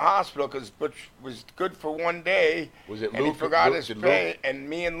was in the hospital because Butch was good for one day. Was it and Luke? He forgot Luke, his pay, and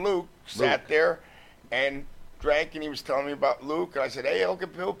me and Luke sat there and drank, and he was telling me about Luke, and I said, hey,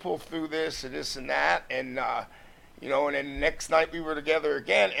 he'll pull through this and that, and and then the next night we were together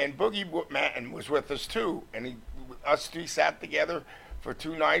again, and Boogie Manton was with us too, and us three sat together for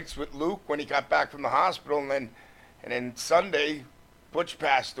 2 nights with Luke when he got back from the hospital, and then Sunday, Butch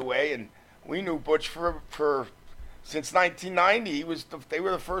passed away, and we knew Butch for since 1990. They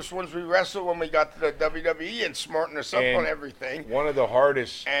were the first ones we wrestled when we got to the WWE and smartened us up on everything. One of the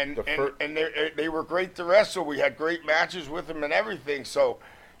hardest. And they were great to wrestle. We had great matches with them and everything. So,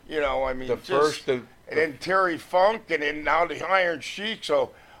 and then Terry Funk, and then now the Iron Sheik. So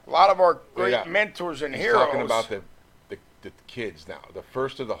a lot of our great mentors and heroes. Talking about the kids now. The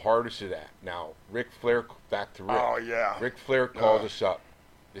first of the hardest of that. Now, Ric Flair, back to Rick. Oh, yeah. Ric Flair calls us up.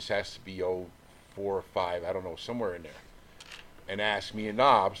 This has to be 04 or 05, I don't know, somewhere in there. And asked me and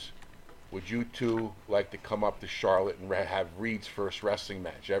Knobs, would you two like to come up to Charlotte and have Reed's first wrestling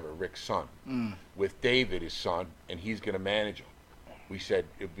match ever, Rick's son, with David, his son, and he's going to manage him. We said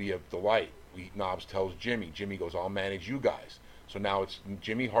it'd be a delight. Knobs tells Jimmy. Jimmy goes, I'll manage you guys. So now it's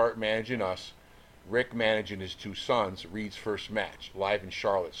Jimmy Hart managing us, Rick managing his 2 sons, Reed's first match, live in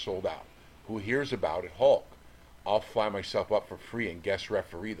Charlotte, sold out. Who hears about it? Hulk. I'll fly myself up for free and guest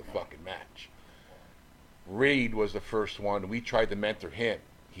referee the fucking match. Reed was the first one. We tried to mentor him.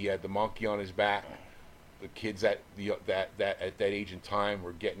 He had the monkey on his back. The kids at that age and time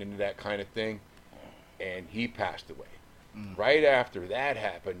were getting into that kind of thing, and he passed away. Right after that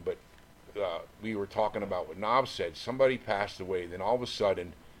happened, but we were talking about what Knob said. Somebody passed away. Then all of a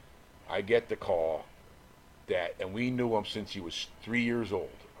sudden, I get the call and we knew him since he was 3 years old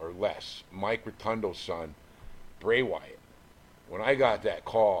or less. Mike Rotundo's son, Bray Wyatt. When I got that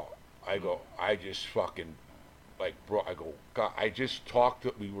call, I just fucking, God, I just talked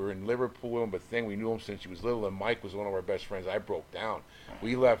to, we were in Liverpool with him, but we knew him since he was little, and Mike was one of our best friends. I broke down.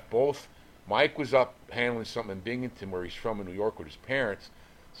 We left both. Mike was up handling something in Binghamton, where he's from, in New York, with his parents,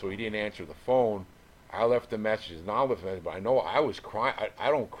 so he didn't answer the phone. I left the messages, and I left the message, but I know I was crying. I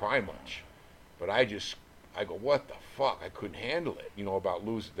don't cry much, but I go, what the fuck? I couldn't handle it, about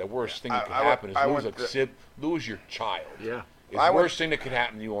losing. The worst thing that could happen is lose your child. Yeah. It's the worst thing that could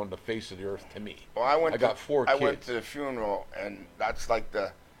happen to you on the face of the earth, to me. Well, I got 4 kids. I went to the funeral, and that's like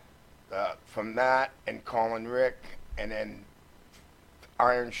the from that, and calling Rick, and then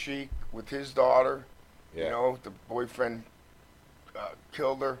Iron Sheik with his daughter. Yeah. The boyfriend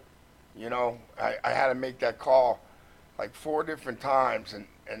killed her. I had to make that call like 4 different times,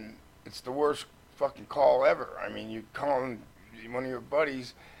 and it's the worst fucking call ever. I mean, you're calling one of your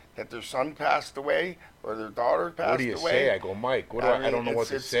buddies that their son passed away or their daughter passed away. What do you say? I go, Mike. I don't know what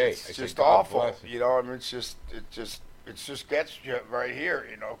to say. It's just awful. I mean, it just gets you right here.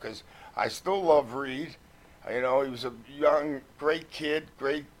 Because I still love Reed. He was a young, great kid,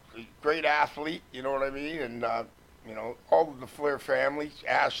 great athlete. You know what I mean? And all of the Flair family,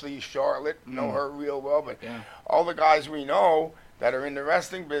 Ashley, Charlotte, know her real well. But all the guys we know that are in the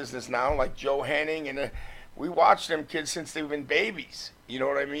wrestling business now, like Joe Henning, and we watched them kids since they've been babies. You know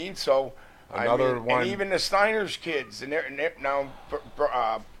what I mean? So one, and even the Steiner's kids, and they're now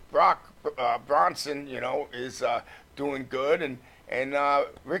Brock Bronson, is doing good,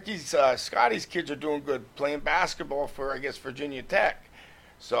 and Ricky's Scotty's kids are doing good, playing basketball for, I guess, Virginia Tech.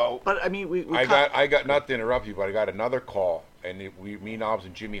 So, but I mean, I got not to interrupt you, but I got another call, and me, Knobs,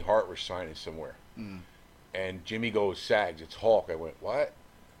 and Jimmy Hart were signing somewhere, and Jimmy goes, Sags, it's Hulk. I went, what?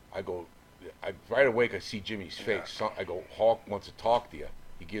 I go, right away I see Jimmy's face. Yeah. I go, Hulk wants to talk to you.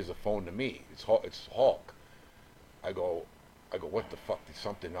 He gives the phone to me. It's Hulk. I go, what the fuck? Did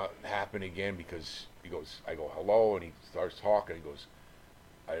something not happen again? Because he goes, I go, hello, and he starts talking. He goes,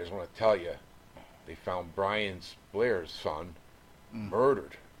 I just want to tell you, they found Blair's son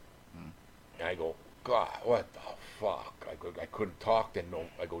murdered. And I go, God, what the fuck? I couldn't talk then. No,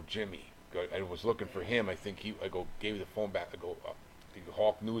 I go, Jimmy. I was looking for him. I think gave the phone back. I go, the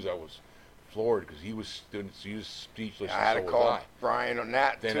Hawk News. I was floored because he was speechless. I had to call Brian on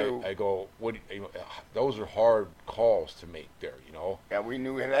that then too. I go, what? Those are hard calls to make there, Yeah, we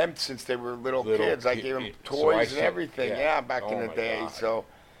knew them since they were little kids. I gave them toys and everything. Back in the day. God. So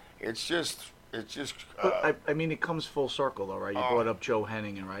it's just. But I mean, it comes full circle, though, right? You brought up Joe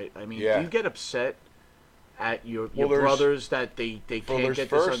Henning, right? I mean, do you get upset at your Well, there's- brothers that they Well, can't there's get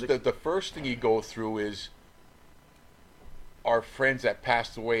first this under? the first thing you go through is our friends that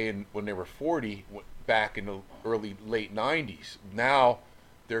passed away when they were 40 back in the late 90s. Now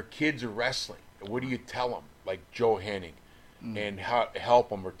their kids are wrestling. What do you tell them? Like Joe Henning, and how help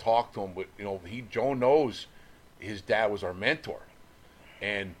them or talk to them. But Joe knows his dad was our mentor,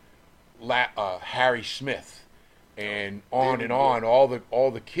 and Harry Smith, and on David and on. All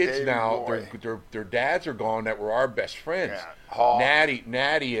the kids David now, Boy. their dads are gone that were our best friends. Yeah. Hawk. Natty,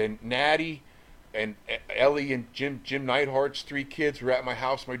 and Ellie and Jim Neidhart's 3 kids were at my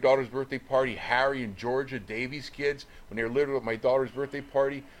house, my daughter's birthday party. Harry and Georgia, Davy's kids, when they were literally at my daughter's birthday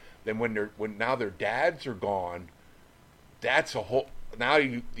party. Then when now their dads are gone, that's a whole. Now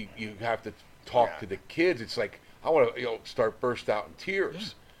you have to talk to the kids. It's like I want to start burst out in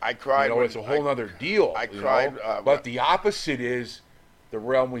tears. I cried. It's a whole other deal. I cried. But the opposite is the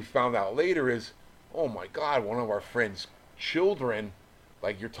realm we found out later is, oh my God, one of our friends' children,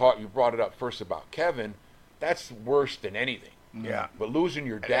 like you brought it up first about Kevin, that's worse than anything. Yeah. But losing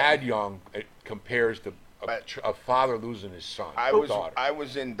your dad young, it compares to a father losing his son. I daughter.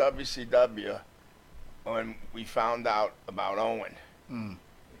 was in WCW when we found out about Owen,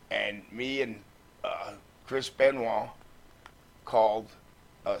 and me and Chris Benoit called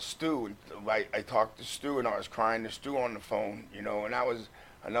Stu. And I talked to Stu, and I was crying to Stu on the phone, and that was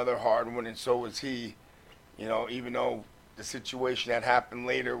another hard one, and so was he, even though the situation that happened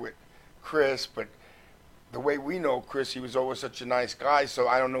later with Chris, but the way we know Chris, he was always such a nice guy, so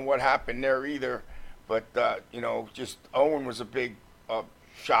I don't know what happened there either. But, just Owen was a big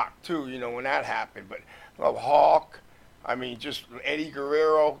shock, too, when that happened. But Hawk, just Eddie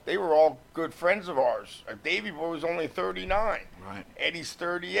Guerrero, they were all good friends of ours. Davey Boy was only 39. Right. Eddie's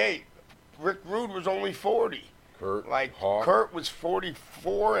 38. Rick Rude was only 40. Hawk. Kurt was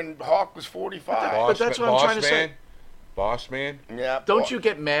 44 and Hawk was 45. But that's what I'm trying to say. Boss man. Yeah. Don't you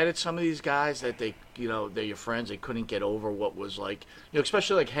get mad at some of these guys that they're your friends, they couldn't get over what was like,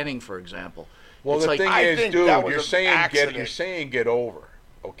 especially like Henning, for example. Well, It's the like, thing I is, think dude, that was you're an saying accident. get over.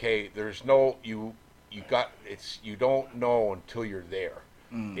 Okay, there's no you don't know until you're there.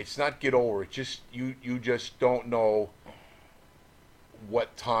 It's not get over. It's just you just don't know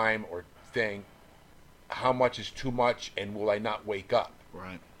what time or thing, how much is too much, and will I not wake up?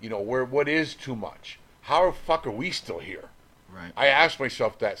 Right. What is too much? How the fuck are we still here? Right. I ask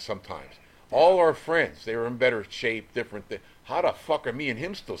myself that sometimes. All our friends, they were in better shape, different things. How the fuck are me and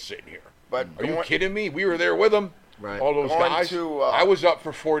him still sitting here? But Are you kidding me? We were there with them. Right. All those Going guys. to, I was up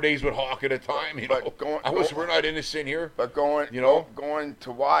for 4 days with Hawk at a time. We're not innocent here. But going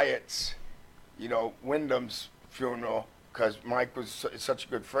to Wyatt's, Wyndham's funeral, because Mike was such a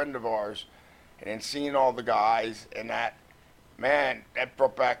good friend of ours, and then seeing all the guys and that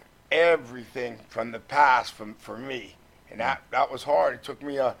brought back everything from the past for me, and that was hard. It took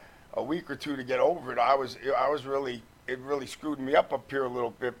me a week or two to get over it. It really screwed me up here a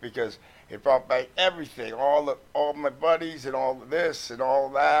little bit because it brought back everything, all my buddies and all this and all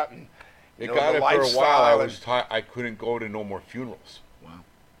that, and It the got it for a lifestyle while. I couldn't go to no more funerals. Wow.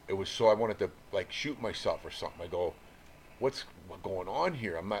 It was so I wanted to shoot myself or something. I go, what's going on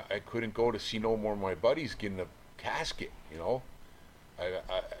here? I couldn't go to see no more of my buddies getting a casket.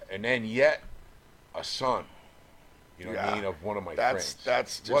 And then yet a son. What I mean, of one of my friends.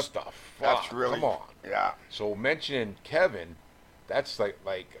 That's just what the fuck? That's really, come on. Yeah. So mentioning Kevin, that's like,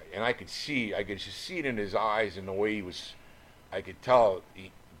 and I could just see it in his eyes and the way he was. I could tell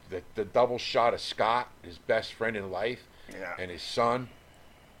the double shot of Scott, his best friend in life, and his son.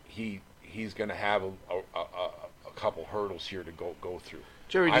 He's going to have a couple hurdles here to go through.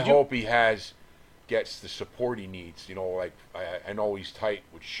 Jerry, I hope he gets the support he needs. I know he's tight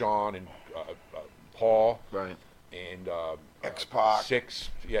with Sean and Paul. Right. And X-Pac. Six,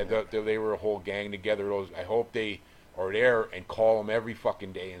 they were a whole gang together. I hope they are there and call him every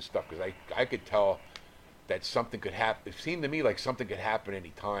fucking day and stuff, because I could tell that something could happen. It seemed to me like something could happen any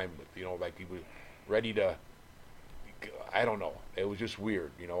time. Like he was ready to. I don't know. It was just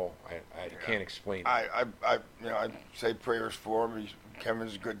weird. I can't explain. I say prayers for him.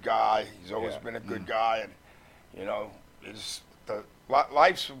 Kevin's a good guy. He's always been a good guy, and it's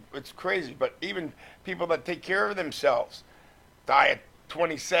crazy. But even people that take care of themselves die at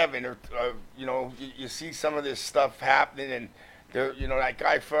 27, or you see some of this stuff happening, and that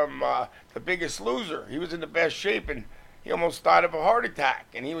guy from The Biggest Loser, he was in the best shape, and he almost died of a heart attack,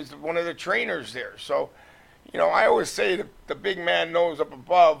 and he was one of the trainers there. So, I always say the big man knows up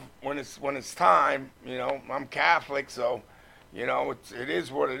above when it's time. I'm Catholic, so it is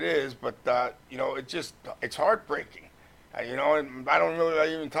what it is. But it's heartbreaking. And I don't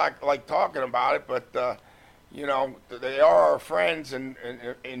really even like talking about it, but you know, they are our friends and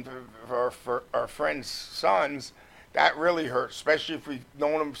for our friends' sons, that really hurts, especially if we've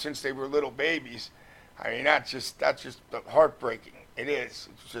known them since they were little babies. I mean, that's just heartbreaking. It is.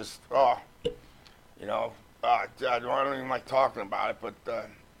 It's just, you know, I don't even like talking about it, but,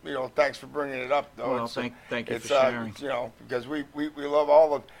 you know, thanks for bringing it up, though. Well, thank you for sharing. You know, because we love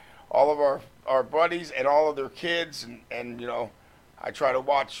all of our buddies and all of their kids, and you know, I try to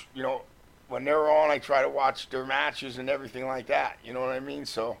watch, you know, when they're on, I try to watch their matches and everything like that. You know what I mean?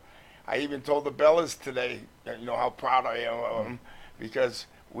 So I even told the Bellas today, you know, how proud I am of them, because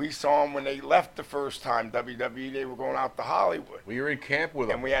we saw them when they left the first time WWE. They were going out to Hollywood. We were in camp with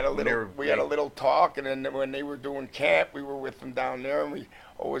them, and we had a little talk. And then when they were doing camp, we were with them down there, and we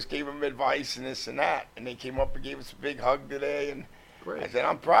always gave them advice and this and that. And they came up and gave us a big hug today. And Great. I said,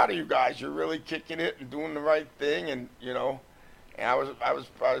 I'm proud of you guys. You're really kicking it and doing the right thing. And you know, and I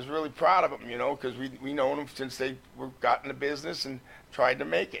was really proud of them. You know, because we known them since they got in the business and tried to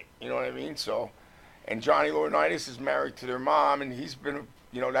make it. You know what I mean? So, and Johnny Laurinaitis is married to their mom, and he's been,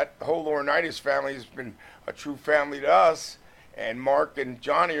 you know, that whole Laurinaitis family has been a true family to us. And Mark and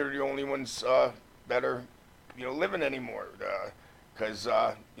Johnny are the only ones that are, you know, living anymore. Because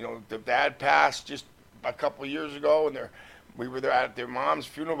you know, the dad passed just a couple of years ago, and we were there at their mom's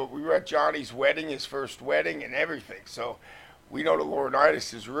funeral, but we were at Johnny's wedding, his first wedding, and everything. So we know the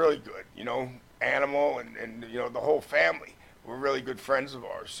Laurinaitis is really good. You know, Animal and you know, the whole family were really good friends of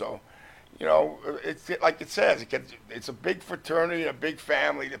ours. So, you know, it's like it says, it's a big fraternity and a big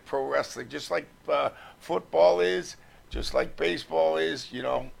family, the pro wrestling, just like football is, just like baseball is. You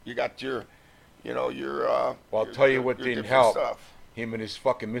know, you got your, you know, your. Well, I'll tell you what didn't help. Stuff. Him and his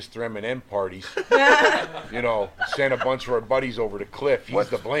fucking Mr. M&M parties. You know, sent a bunch of our buddies over the cliff. He's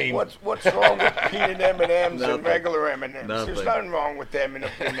to blame. What's wrong with peanut M&Ms and regular M&Ms? Nothing. There's nothing wrong with them in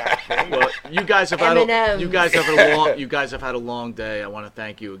that thing. Well, you guys have had M&Ms. you guys have had a long day. I want to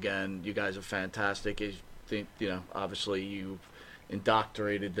thank you again. You guys are fantastic. You know, obviously you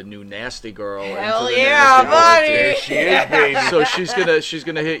indoctrinated the new nasty girl. Hell into the yeah, nasty buddy! There she is, baby. So she's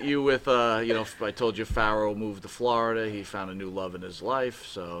gonna hit you with you know, I told you Pharaoh moved to Florida. He found a new love in his life.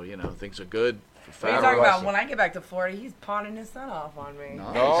 So you know, things are good for What are you Pharaoh. talking about? Listen. When I get back to Florida, he's pawning his son off on me.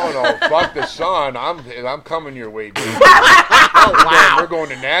 No, fuck the sun. I'm coming your way, dude. Oh wow! We're going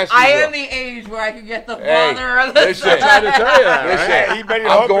to Nashville. I am the age where I can get the father of the listen. son. Trying to tell you that, Listen, right? Hey, he better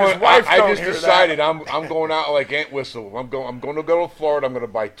I'm hope going. his wife I don't just hear decided that. I'm going out like Ant Whistle. I'm going to go to Florida. I'm going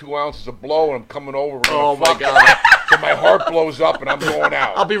to buy 2 ounces of blow, and I'm coming over. We're Oh gonna my fuck God! So my heart blows up, and I'm going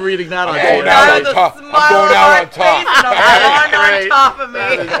out. I'll be reading that on going TV. out on The top. smile I'm going on out my on top. face and a That's blonde great. on top of me.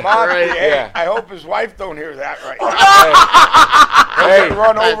 Great. Hey, Yeah. I hope his wife don't hear that right now. Hey,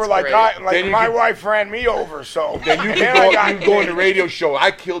 Run that's over like great. Then you my can- wife ran me over. So then you then can I go. got You can go on the engaged. radio show.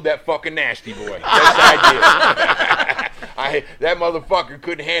 I killed that fucking nasty boy. Yes, I did. That motherfucker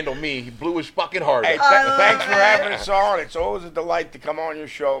couldn't handle me. He blew his fucking heart Hey, out. thanks for having us on. It's always a delight to come on your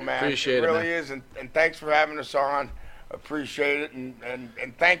show, man. Appreciate it, really man. is, and thanks for having us on. Appreciate it, and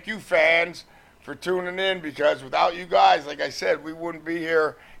thank you, fans, for tuning in, because without you guys, like I said, we wouldn't be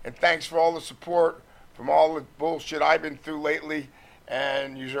here. And thanks for all the support from all the bullshit I've been through lately.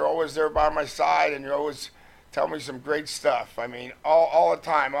 And you're always there by my side, and you always tell me some great stuff. I mean, all the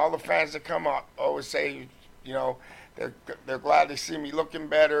time, all the fans that come up always say, you know, they're glad to see me looking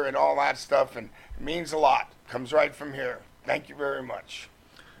better and all that stuff, and it means a lot. Comes right from here. Thank you very much.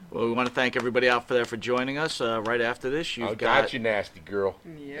 Well, we want to thank everybody out there for joining us. Right after this, I you've got you, nasty girl.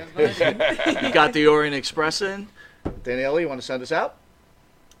 Yeah, buddy. you got the Orient Express in. Danielle, you want to send us out?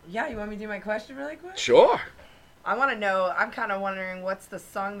 Yeah, you want me to do my question really quick? Sure. I want to know, I'm kind of wondering, what's the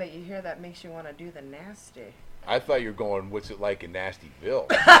song that you hear that makes you want to do the nasty? I thought you were going, what's it like in Nastyville?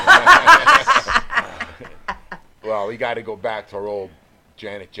 Well, we got to go back to our old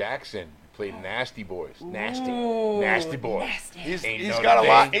Janet Jackson. Played Nasty Boys. Nasty. Ooh, Nasty Boy. nasty. He's no got a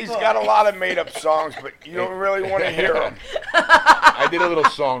lot. thing. He's got a lot of made up songs, but you don't really want to hear them. I did a little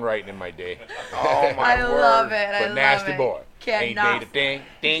songwriting in my day. Oh my I word! love it. I But love Nasty it. Boy. Can't Ain't knock, they the ding,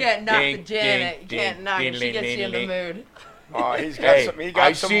 ding, you can't knock ding, the Janet. You ding, can't knock her. ding, She ding, gets you in the ding, mood. Oh, he's got Hey, some. He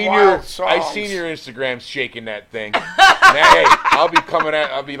got some seen wild songs. I seen your Instagram shaking that thing. Now, hey, I'll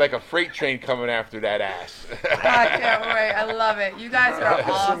be like a freight train coming after that ass. I can't wait. I love it. You guys are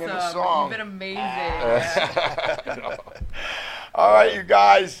Singing the awesome. song. You've been amazing. All right, you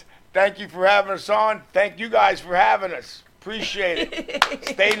guys. Thank you for having us on. Thank you guys for having us. Appreciate it.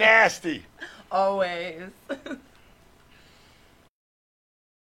 Stay nasty. Always.